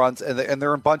those home runs, and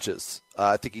they're in bunches.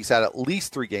 I think he's had at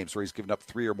least 3 games where he's given up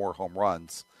 3 or more home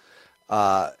runs.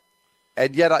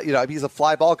 And yet, he's a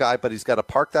fly ball guy, but he's got a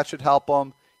park that should help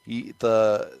him.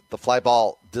 The fly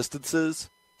ball distances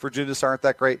for Junis aren't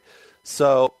that great.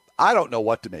 So I don't know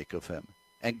what to make of him.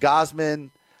 And Gausman,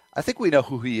 I think we know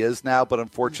who he is now, but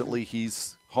unfortunately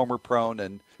he's homer prone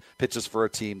and pitches for a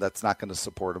team that's not going to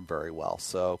support him very well.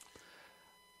 So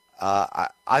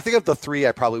I think of the 3,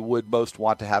 I probably would most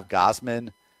want to have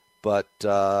Gausman, but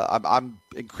I'm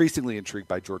increasingly intrigued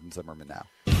by Jordan Zimmermann now.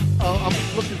 I'm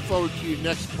looking forward to your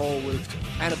next poll with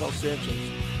Anibal Sanchez.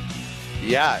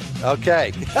 Yeah,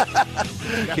 okay.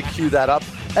 Can cue that up.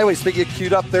 Anyway, speaking of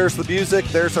queued up, there's the music.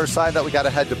 There's our sign that we got to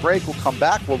head to break. We'll come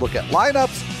back. We'll look at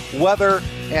lineups, weather,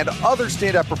 and other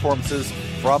stand-up performances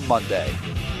from Monday.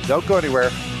 Don't go anywhere.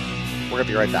 We're going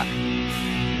to be right back.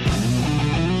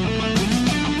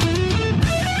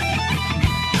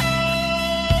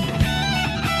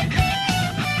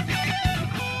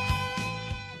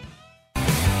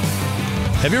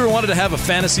 Have you ever wanted to have a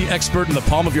fantasy expert in the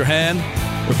palm of your hand?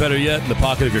 Or better yet, in the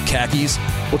pocket of your khakis?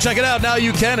 Well, check it out. Now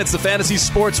you can. It's the Fantasy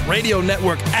Sports Radio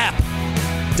Network app.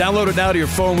 Download it now to your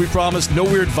phone. We promise no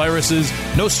weird viruses,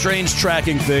 no strange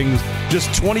tracking things,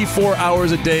 just 24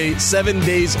 hours a day, 7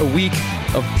 days a week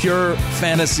of pure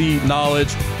fantasy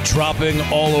knowledge dropping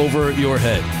all over your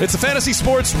head. It's the Fantasy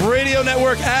Sports Radio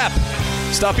Network app.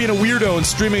 Stop being a weirdo and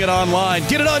streaming it online.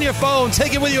 Get it on your phone.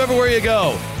 Take it with you everywhere you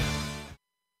go.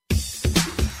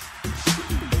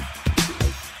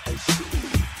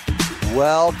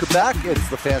 Welcome back. It's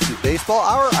the Fantasy Baseball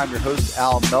Hour. I'm your host,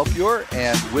 Al Melchior,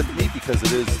 and with me, because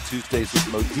it is Tuesdays with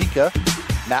Modica,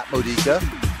 Matt Modica,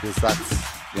 because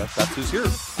that's who's here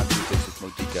on Tuesdays with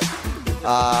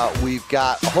Modica. We've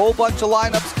got a whole bunch of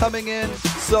lineups coming in.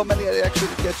 So many, I actually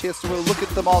didn't get a chance to really look at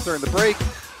them all during the break.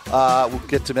 We'll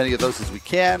get to many of those as we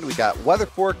can. We got weather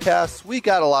forecasts. We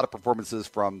got a lot of performances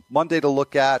from Monday to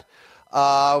look at.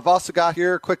 We've also got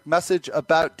here a quick message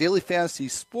about daily fantasy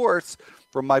sports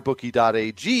from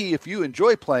MyBookie.ag. If you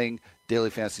enjoy playing daily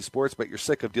fantasy sports, but you're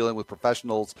sick of dealing with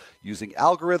professionals using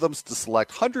algorithms to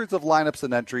select hundreds of lineups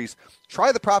and entries,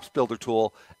 try the Props Builder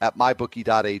tool at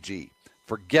MyBookie.ag.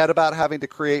 Forget about having to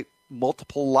create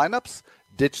multiple lineups,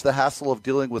 ditch the hassle of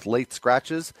dealing with late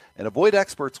scratches, and avoid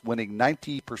experts winning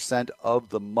 90% of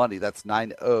the money. That's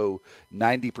 90%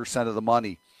 of the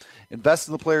money. Invest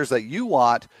in the players that you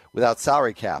want without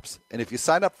salary caps. And if you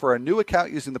sign up for a new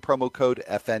account using the promo code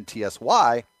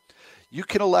FNTSY, you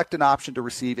can elect an option to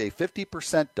receive a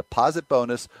 50% deposit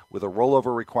bonus with a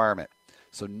rollover requirement.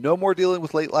 So no more dealing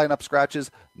with late lineup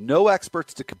scratches, no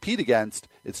experts to compete against.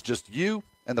 It's just you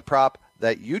and the prop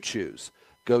that you choose.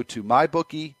 Go to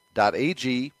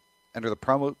mybookie.ag, enter the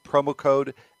promo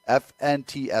code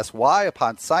FNTSY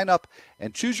upon sign up,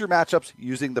 and choose your matchups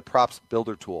using the Props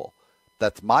Builder tool.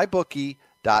 That's mybookie.ag.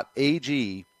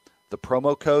 The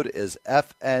promo code is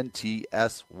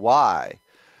FNTSY.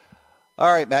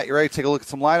 All right, Matt, you ready to take a look at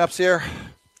some lineups here?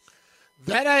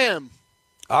 That I am.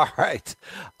 All right.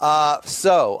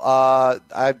 So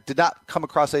I did not come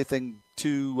across anything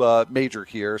too major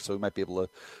here, so we might be able to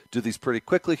do these pretty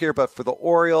quickly here. But for the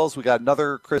Orioles, we got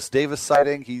another Chris Davis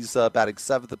sighting. He's batting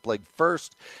seventh and playing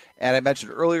first. And I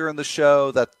mentioned earlier in the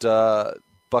show that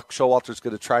Buck Showalter is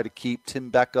going to try to keep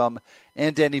Tim Beckham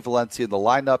and Danny Valencia in the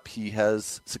lineup. He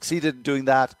has succeeded in doing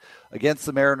that against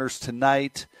the Mariners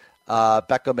tonight.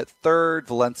 Beckham at third,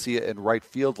 Valencia in right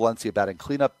field. Valencia batting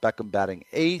cleanup, Beckham batting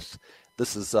eighth.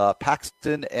 This is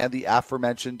Paxton and the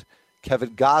aforementioned Kevin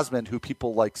Gausman, who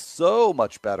people like so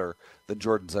much better than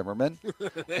Jordan Zimmerman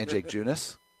and Jake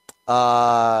Junis.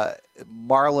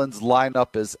 Marlins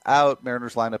lineup is out.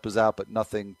 Mariners lineup is out, but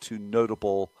nothing too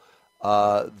notable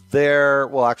there.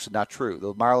 Well, actually not true.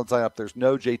 The Marlins lineup, there's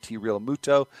no JT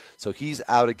Realmuto, so he's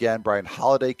out again. Brian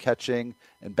Holiday catching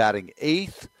and batting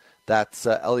eighth. That's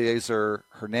Eliezer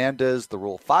Hernandez, the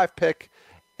Rule 5 pick,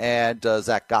 and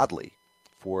Zach Godley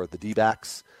for the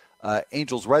D-backs.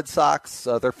 Angels Red Sox,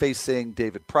 they're facing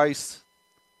David Price,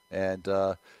 and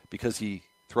because he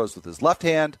throws with his left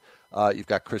hand, you've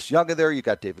got Chris Young in there. You've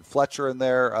got David Fletcher in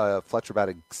there. Fletcher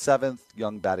batting seventh,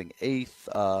 Young batting eighth.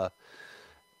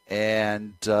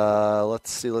 And let's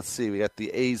see. We got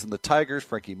the A's and the Tigers,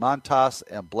 Frankie Montas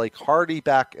and Blake Hardy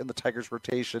back in the Tigers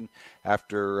rotation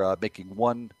after making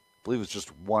one, I believe it was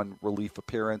just one relief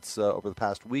appearance over the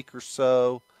past week or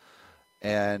so.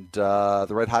 And the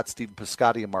Red Hot Stephen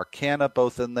Piscotty and Mark Canha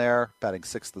both in there, batting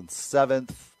sixth and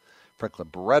seventh. Franklin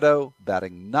Barreto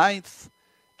batting ninth.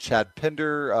 Chad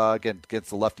Pinder, again, against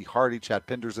the lefty Hardy. Chad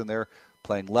Pinder's in there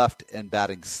playing left and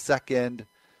batting second.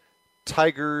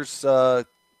 Tigers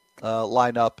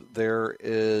lineup, there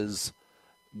is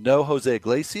no Jose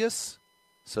Iglesias.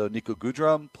 So Nico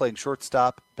Goodrum playing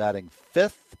shortstop, batting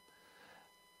fifth.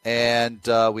 And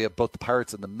we have both the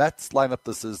Pirates and the Mets lineup.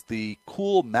 This is the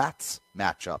Cool Mats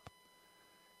matchup.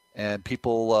 And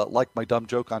people like my dumb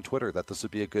joke on Twitter that this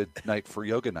would be a good night for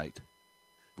yoga night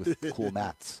with Cool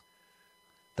Mats.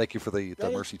 Thank you for the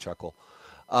mercy chuckle.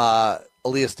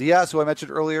 Elias Diaz, who I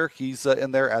mentioned earlier, he's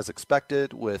in there as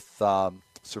expected with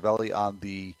Cervelli on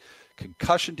the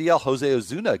concussion DL. Jose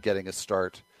Ozuna getting a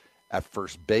start at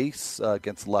first base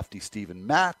against lefty Steven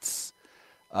Matz.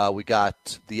 We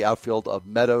got the outfield of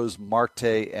Meadows, Marte,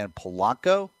 and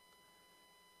Polanco.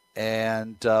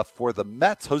 And for the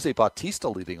Mets, Jose Bautista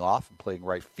leading off and playing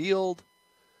right field.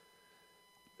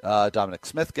 Dominic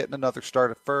Smith getting another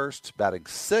start at first, batting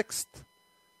sixth.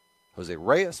 Jose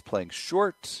Reyes playing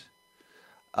short.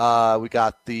 We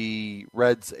got the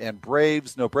Reds and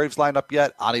Braves. No Braves lineup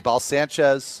yet. Anibal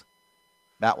Sanchez.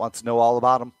 Matt wants to know all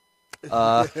about him.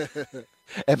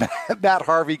 And Matt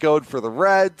Harvey going for the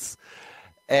Reds.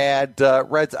 And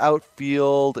Reds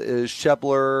outfield is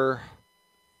Schebler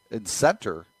in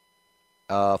center,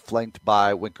 flanked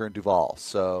by Winker and Duvall.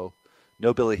 So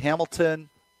no Billy Hamilton.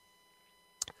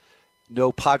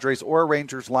 No Padres or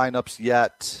Rangers lineups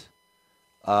yet.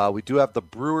 We do have the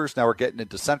Brewers. Now we're getting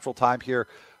into Central Time here.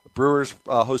 Brewers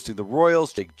hosting the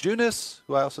Royals. Jake Junis,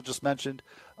 who I also just mentioned.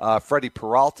 Freddie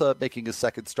Peralta making his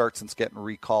second start since getting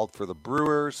recalled for the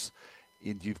Brewers.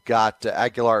 And you've got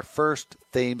Aguilar at first,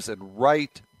 Thames in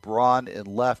right, Braun in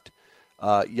left,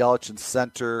 Yelich in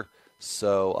center.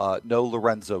 So no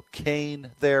Lorenzo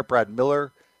Cain there. Brad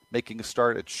Miller making a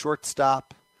start at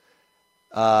shortstop.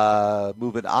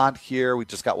 Moving on here, we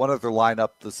just got one other lineup.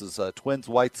 This is Twins,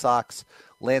 White Sox,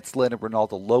 Lance Lynn and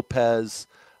Ronaldo Lopez.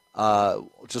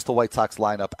 Just the White Sox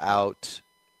lineup out.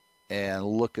 And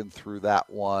looking through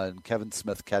that one, Kevin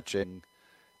Smith catching.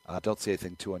 Don't see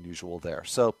anything too unusual there.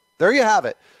 So there you have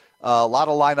it. A lot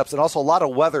of lineups and also a lot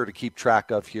of weather to keep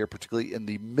track of here, particularly in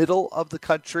the middle of the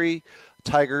country.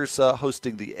 Tigers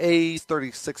hosting the A's,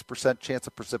 36% chance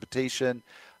of precipitation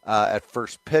at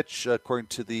first pitch, according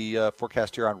to the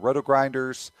forecast here on Roto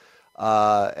Grinders.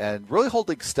 And really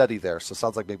holding steady there. So it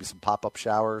sounds like maybe some pop-up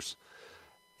showers.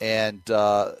 And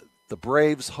the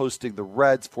Braves hosting the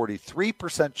Reds,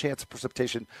 43% chance of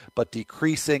precipitation, but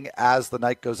decreasing as the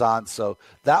night goes on. So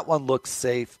that one looks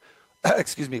safe.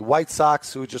 Excuse me, White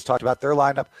Sox, who we just talked about their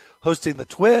lineup, hosting the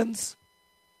Twins.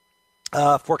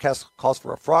 Forecast calls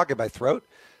for a frog in my throat.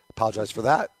 Apologize for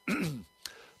that.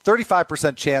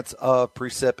 35% chance of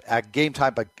precip at game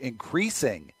time, but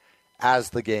increasing as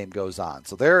the game goes on.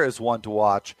 So there is one to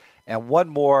watch. And one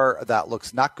more that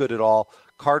looks not good at all.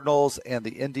 Cardinals and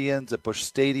the Indians at Busch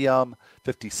Stadium,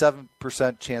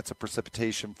 57% chance of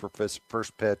precipitation for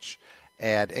first pitch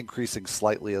and increasing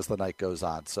slightly as the night goes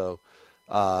on. So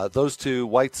those two,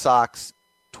 White Sox,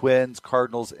 Twins,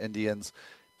 Cardinals, Indians,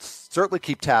 certainly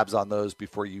keep tabs on those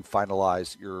before you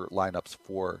finalize your lineups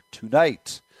for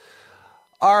tonight.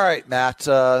 All right, Matt,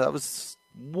 that was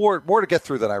more to get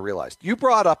through than I realized. You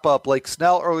brought up Blake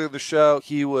Snell earlier in the show.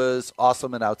 He was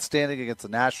awesome and outstanding against the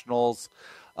Nationals.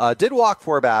 Did walk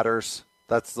 4 batters.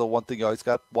 That's the one thing you always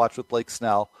got to watch with Blake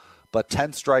Snell. But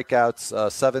 10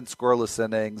 strikeouts, 7 scoreless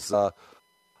innings, a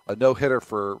no-hitter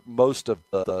for most of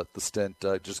the stint.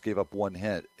 Just gave up one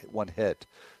hit.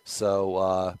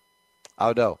 So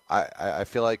I don't know. I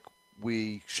feel like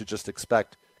we should just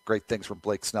expect great things from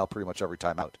Blake Snell pretty much every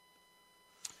time out.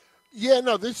 Yeah,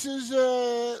 no, this is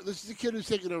a kid who's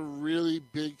taken a really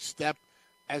big step.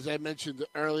 As I mentioned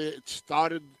earlier, it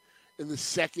started in the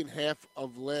second half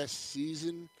of last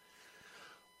season.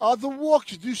 The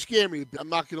walks do scare me. I'm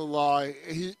not going to lie.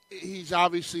 He's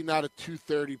obviously not a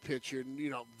 230 pitcher,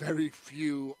 and very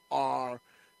few are.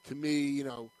 To me,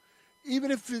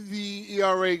 even if the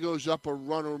ERA goes up a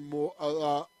run or more,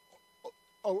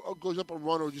 goes up a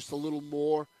run or just a little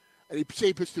more, and he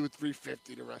pitched to a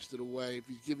 350 the rest of the way. If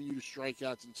he's giving you the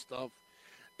strikeouts and stuff,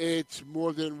 it's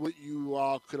more than what you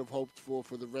could have hoped for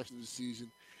the rest of the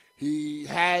season. He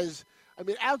has,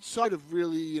 outside of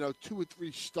really 2 or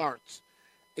 3 starts,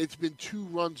 it's been 2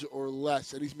 runs or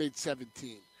less, and he's made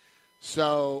 17.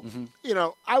 So,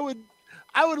 I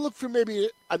would look for maybe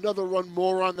another run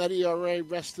more on that ERA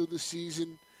rest of the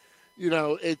season.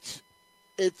 It's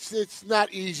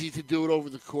not easy to do it over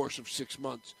the course of 6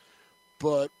 months,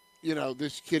 but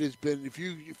this kid has been. If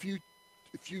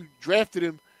you drafted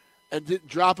him and didn't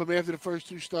drop him after the first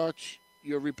 2 starts,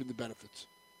 you're reaping the benefits.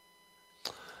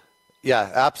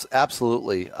 Yeah,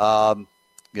 absolutely. At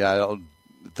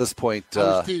this point,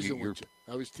 I was teasing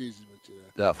with you.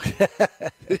 No.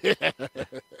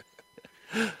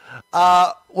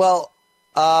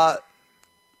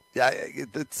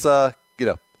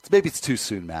 Maybe it's too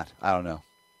soon, Matt. I don't know.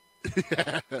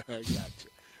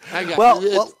 I got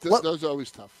you. Those are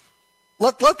always tough.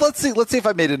 Let's see if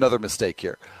I made another mistake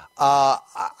here.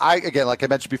 Again, like I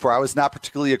mentioned before, I was not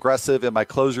particularly aggressive in my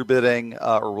closer bidding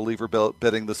or reliever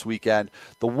bidding this weekend.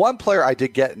 The one player I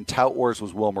did get in Tout Wars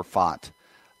was Wilmer Font.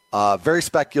 Very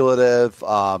speculative.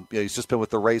 He's just been with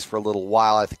the Rays for a little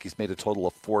while. I think he's made a total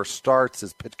of 4 starts.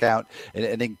 His pitch count and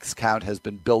innings count has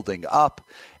been building up.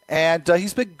 And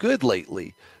he's been good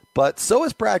lately. But so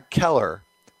is Brad Keller.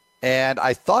 And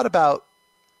I thought about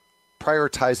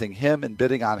prioritizing him and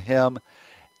bidding on him.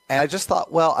 And I just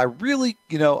thought, well, I really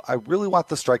want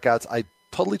the strikeouts. I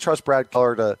totally trust Brad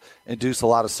Keller to induce a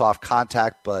lot of soft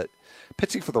contact, but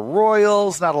pitching for the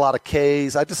Royals, not a lot of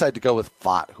Ks. I decided to go with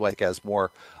Font, who I think has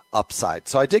more upside.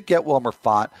 So I did get Wilmer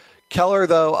Font. Keller,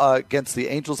 though, against the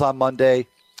Angels on Monday,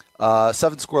 7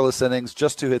 scoreless innings,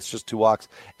 just 2 hits, just 2 walks,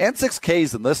 and 6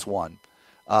 Ks in this one.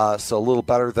 So a little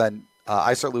better than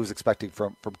I certainly was expecting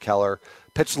from Keller.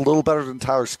 Pitched a little better than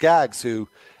Tyler Skaggs, who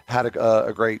had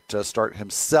a great start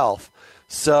himself.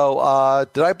 So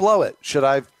did I blow it? Should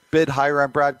I have bid higher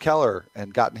on Brad Keller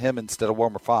and gotten him instead of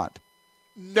Wilmer Font?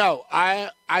 No, I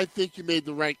think you made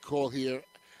the right call here.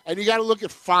 And you got to look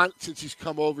at Font since he's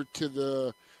come over to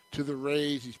the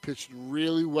Rays. He's pitched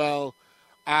really well.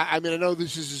 I mean, I know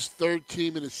this is his 3rd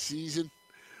team in a season,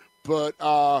 but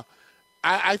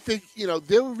I think,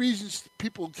 there were reasons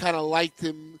people kind of liked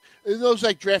him. And those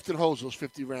like drafted holes, those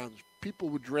 50 rounds. People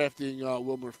were drafting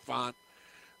Wilmer Font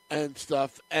and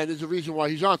stuff. And there's a reason why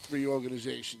he's on 3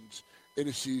 organizations in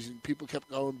a season. People kept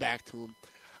going back to him.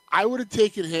 I would have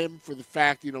taken him for the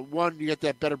fact, one, you got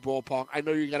that better ballpark. I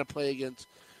know you got to play against,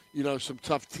 some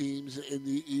tough teams in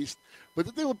the East. But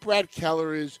the thing with Brad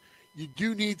Keller is you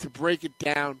do need to break it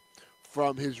down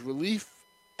from his relief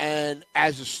and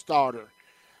as a starter.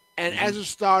 And as a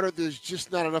starter, there's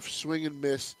just not enough swing and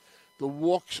miss. The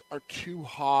walks are too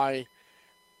high,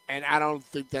 and I don't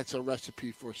think that's a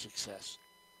recipe for success.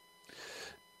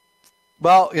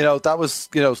 Well, that was,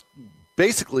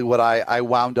 basically what I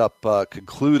wound up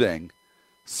concluding.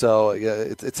 So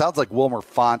it sounds like Wilmer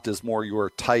Font is more your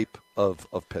type of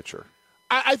pitcher.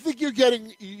 I think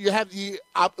you have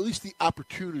at least the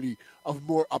opportunity of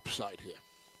more upside here.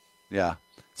 Yeah.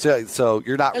 So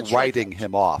you're not writing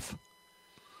him off.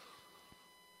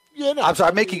 Yeah, no. I'm sorry.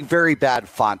 I'm making very bad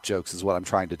Font jokes is what I'm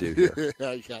trying to do here.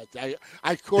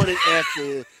 I caught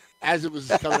it as it was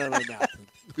coming out of my mouth.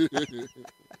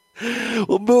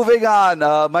 Well, moving on,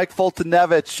 Mike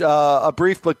Foltynewicz, a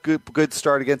brief but good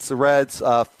start against the Reds.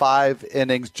 5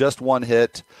 innings, just 1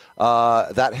 hit.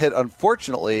 That hit,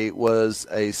 unfortunately, was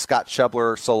a Scott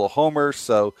Schebler solo homer,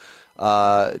 so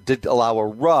did allow a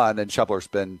run, and Schebler's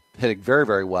been hitting very,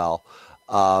 very well.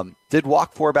 Did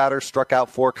walk 4 batters, struck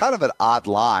out 4. Kind of an odd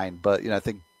line, but I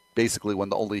think basically when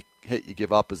the only hit you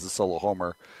give up is a solo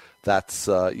homer, that's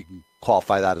you can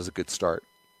qualify that as a good start.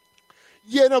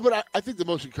 Yeah, no, but I think the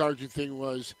most encouraging thing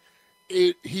was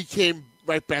he came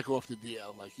right back off the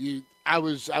DL. I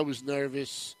was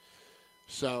nervous,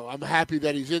 so I'm happy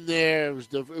that he's in there. It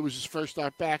was his first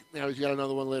start back. Now he's got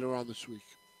another one later on this week.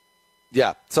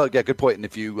 Yeah, so good point. And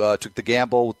if you took the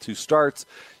gamble with 2 starts,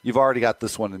 you've already got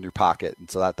this one in your pocket, and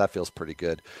so that feels pretty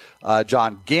good.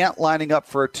 John Gant lining up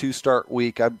for a 2-start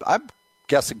week. I'm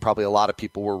guessing probably a lot of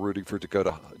people were rooting for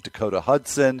Dakota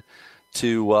Hudson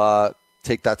to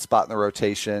take that spot in the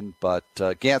rotation, but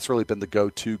Gant's really been the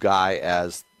go-to guy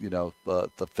as the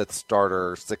 5th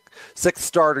starter, 6th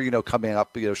starter, coming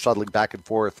up, shuttling back and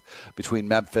forth between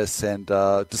Memphis, and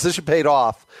decision paid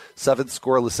off. 7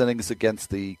 scoreless innings against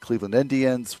the Cleveland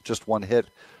Indians, just 1 hit,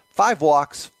 5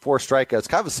 walks, 4 strikeouts.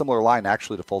 Kind of a similar line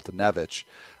actually to Foltynewicz.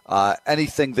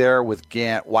 Anything there with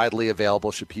Gant widely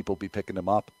available? Should people be picking him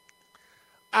up?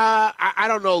 I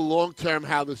don't know long-term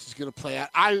how this is going to play out.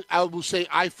 I will say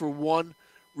I, for one,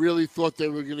 really thought they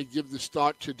were going to give the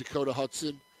start to Dakota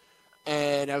Hudson,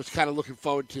 and I was kind of looking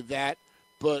forward to that.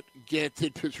 But Gant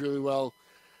did pitch really well.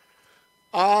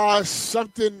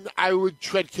 Something I would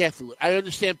tread carefully with. I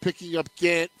understand picking up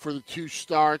Gant for the 2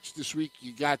 starts this week.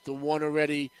 You got the one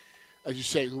already, as you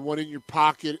say, the one in your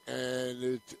pocket,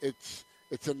 and it's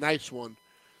a nice one.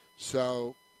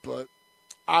 So, but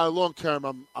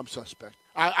long-term, I'm suspect.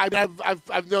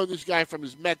 I've known this guy from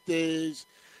his Met days.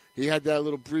 He had that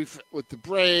little brief with the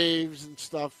Braves and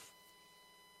stuff.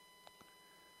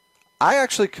 I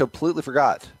actually completely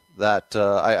forgot that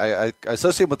I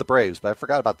associate him with the Braves, but I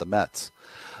forgot about the Mets.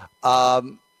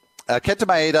 Kenta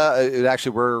Maeda,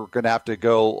 actually we're going to have to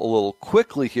go a little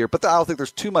quickly here, but I don't think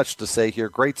there's too much to say here.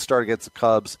 Great start against the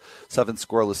Cubs, 7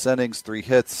 scoreless innings, 3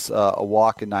 hits, a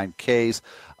walk, and 9 Ks.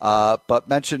 But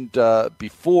mentioned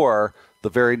before, the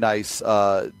very nice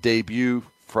debut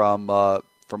from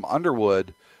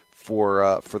Underwood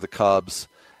for the Cubs,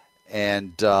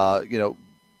 and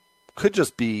could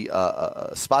just be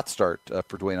a spot start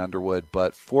for Dwayne Underwood.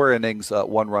 But 4 innings,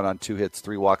 1 run on 2 hits,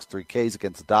 3 walks, 3 Ks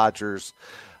against the Dodgers.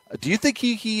 Do you think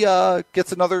he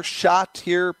gets another shot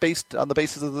here based on the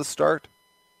basis of this start?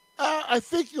 I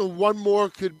think one more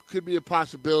could be a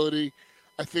possibility.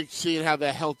 I think seeing how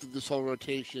the health of this whole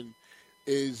rotation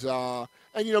is, and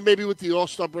maybe with the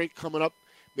All-Star break coming up,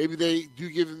 maybe they do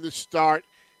give him the start,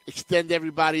 extend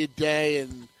everybody a day,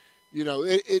 and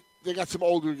they got some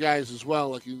older guys as well,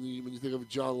 like when you think of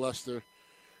John Lester.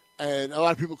 And a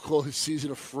lot of people call his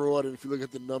season a fraud, and if you look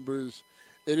at the numbers,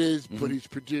 it is, but he's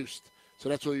produced. So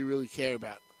that's all you really care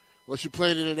about. Unless you're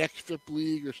playing in an XFIP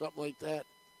league or something like that.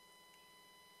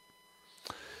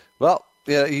 Well,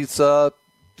 yeah, he's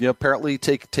apparently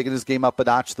taking his game up a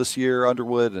notch this year,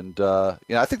 Underwood, and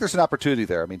I think there's an opportunity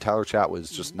there. I mean, Tyler Chatwood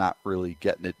is just not really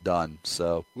getting it done.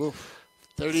 So, woof,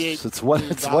 38. So it's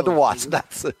one to watch.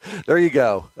 There you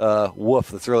go. Woof.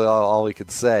 That's really all we can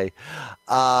say.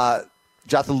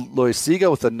 Jonathan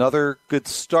Loisiga with another good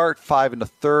start, 5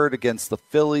 1/3 against the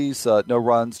Phillies. No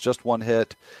runs, just one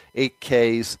hit, 8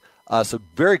 Ks. So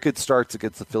very good starts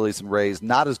against the Phillies and Rays.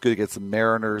 Not as good against the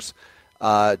Mariners.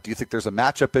 Do you think there's a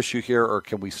matchup issue here, or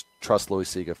can we trust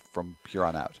Loisiga from here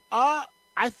on out?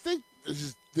 I think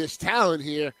there's talent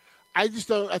here. I just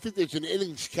don't. I think there's an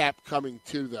innings cap coming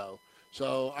too, though.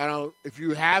 So I don't. If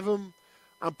you have him,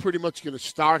 I'm pretty much going to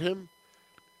start him,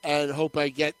 and hope I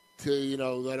get to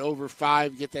that over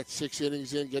 5, get that 6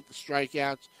 innings in, get the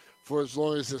strikeouts for as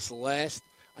long as this lasts.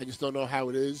 I just don't know how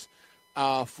it is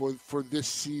for this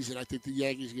season. I think the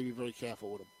Yankees are going to be very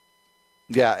careful with him.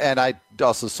 Yeah, and I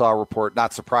also saw a report,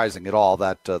 not surprising at all,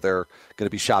 that they're going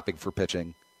to be shopping for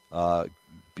pitching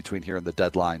between here and the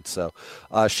deadline. So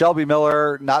Shelby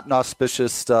Miller, not an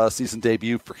auspicious season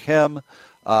debut for him.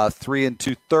 3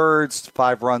 2/3,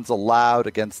 5 runs allowed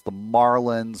against the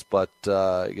Marlins, but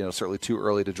certainly too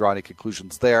early to draw any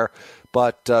conclusions there.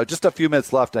 But just a few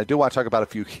minutes left, and I do want to talk about a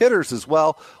few hitters as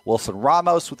well. Wilson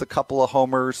Ramos with a couple of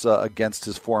homers against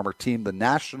his former team, the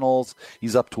Nationals.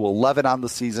 He's up to 11 on the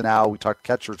season now. We talked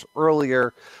catchers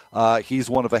earlier. He's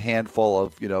one of a handful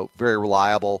of very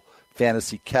reliable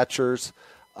fantasy catchers.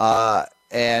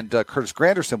 And Curtis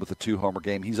Granderson with a 2-homer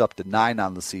game. He's up to 9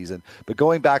 on the season. But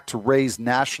going back to Rays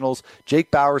Nationals,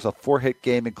 Jake Bauers, a 4-hit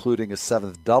game, including his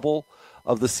 7th double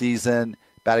of the season,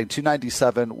 batting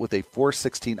 .297 with a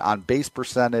 .416 on-base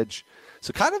percentage.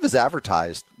 So kind of as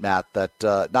advertised, Matt, that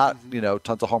not,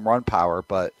 tons of home run power,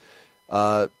 but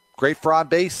great for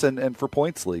on-base and for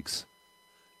points leagues.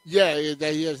 Yeah,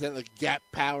 he has that gap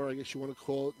power, I guess you want to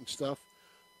call it, and stuff.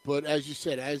 But as you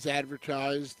said, as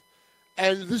advertised,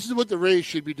 and this is what the Rays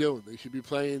should be doing. They should be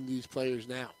playing these players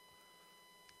now.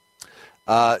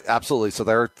 Absolutely. So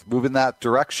they're moving that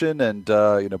direction, and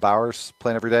Bauer's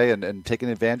playing every day and taking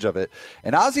advantage of it.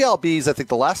 And Ozzie Albies, I think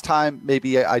the last time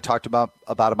maybe I talked about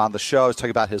him on the show, I was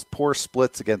talking about his poor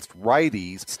splits against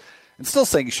righties, and still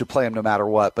saying you should play him no matter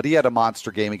what. But he had a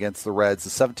monster game against the Reds,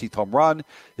 his 17th home run,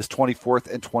 his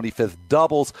 24th and 25th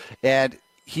doubles, and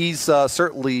he's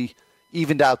certainly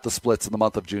evened out the splits in the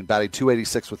month of June, batting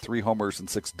 .286 with 3 homers and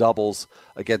 6 doubles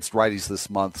against righties this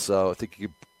month. So I think you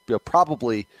could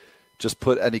probably just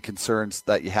put any concerns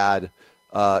that you had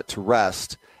to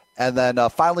rest. And then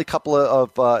finally, a couple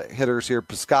of hitters here.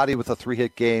 Piscotty with a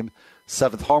 3-hit game,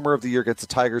 7th homer of the year against the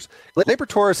Tigers. Gleyber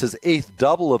Torres, his 8th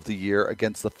double of the year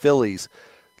against the Phillies.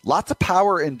 Lots of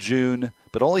power in June,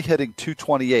 but only hitting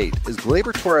 .228. Is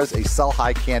Gleyber Torres a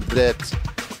sell-high candidate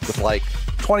with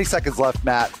 20 seconds left,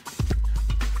 Matt?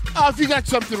 If you got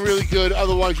something really good,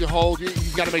 otherwise you hold. You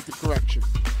got to make the correction.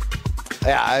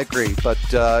 Yeah, I agree.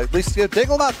 But at least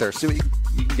dangle them out there. See what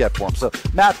you can get for them. So,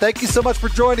 Matt, thank you so much for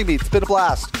joining me. It's been a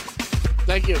blast.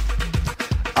 Thank you.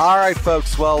 All right,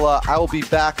 folks. Well, I will be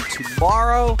back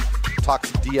tomorrow. Talk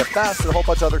some DFS and a whole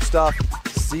bunch of other stuff.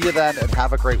 See you then, and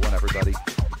have a great one, everybody.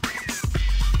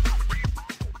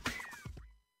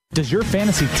 Does your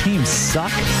fantasy team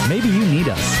suck? Maybe you need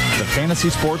us. The Fantasy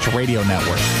Sports Radio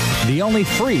Network. The only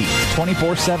free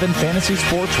 24/7 Fantasy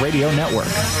Sports Radio Network.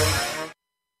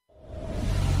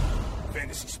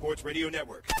 Fantasy Sports Radio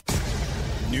Network.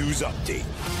 News update.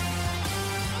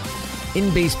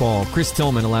 In baseball, Chris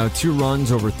Tillman allowed 2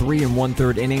 runs over 3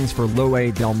 1/3 innings for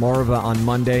Loe Delmarva on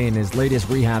Monday in his latest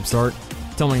rehab start.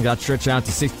 Tillman got stretched out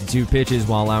to 62 pitches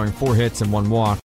while allowing 4 hits and 1 walk.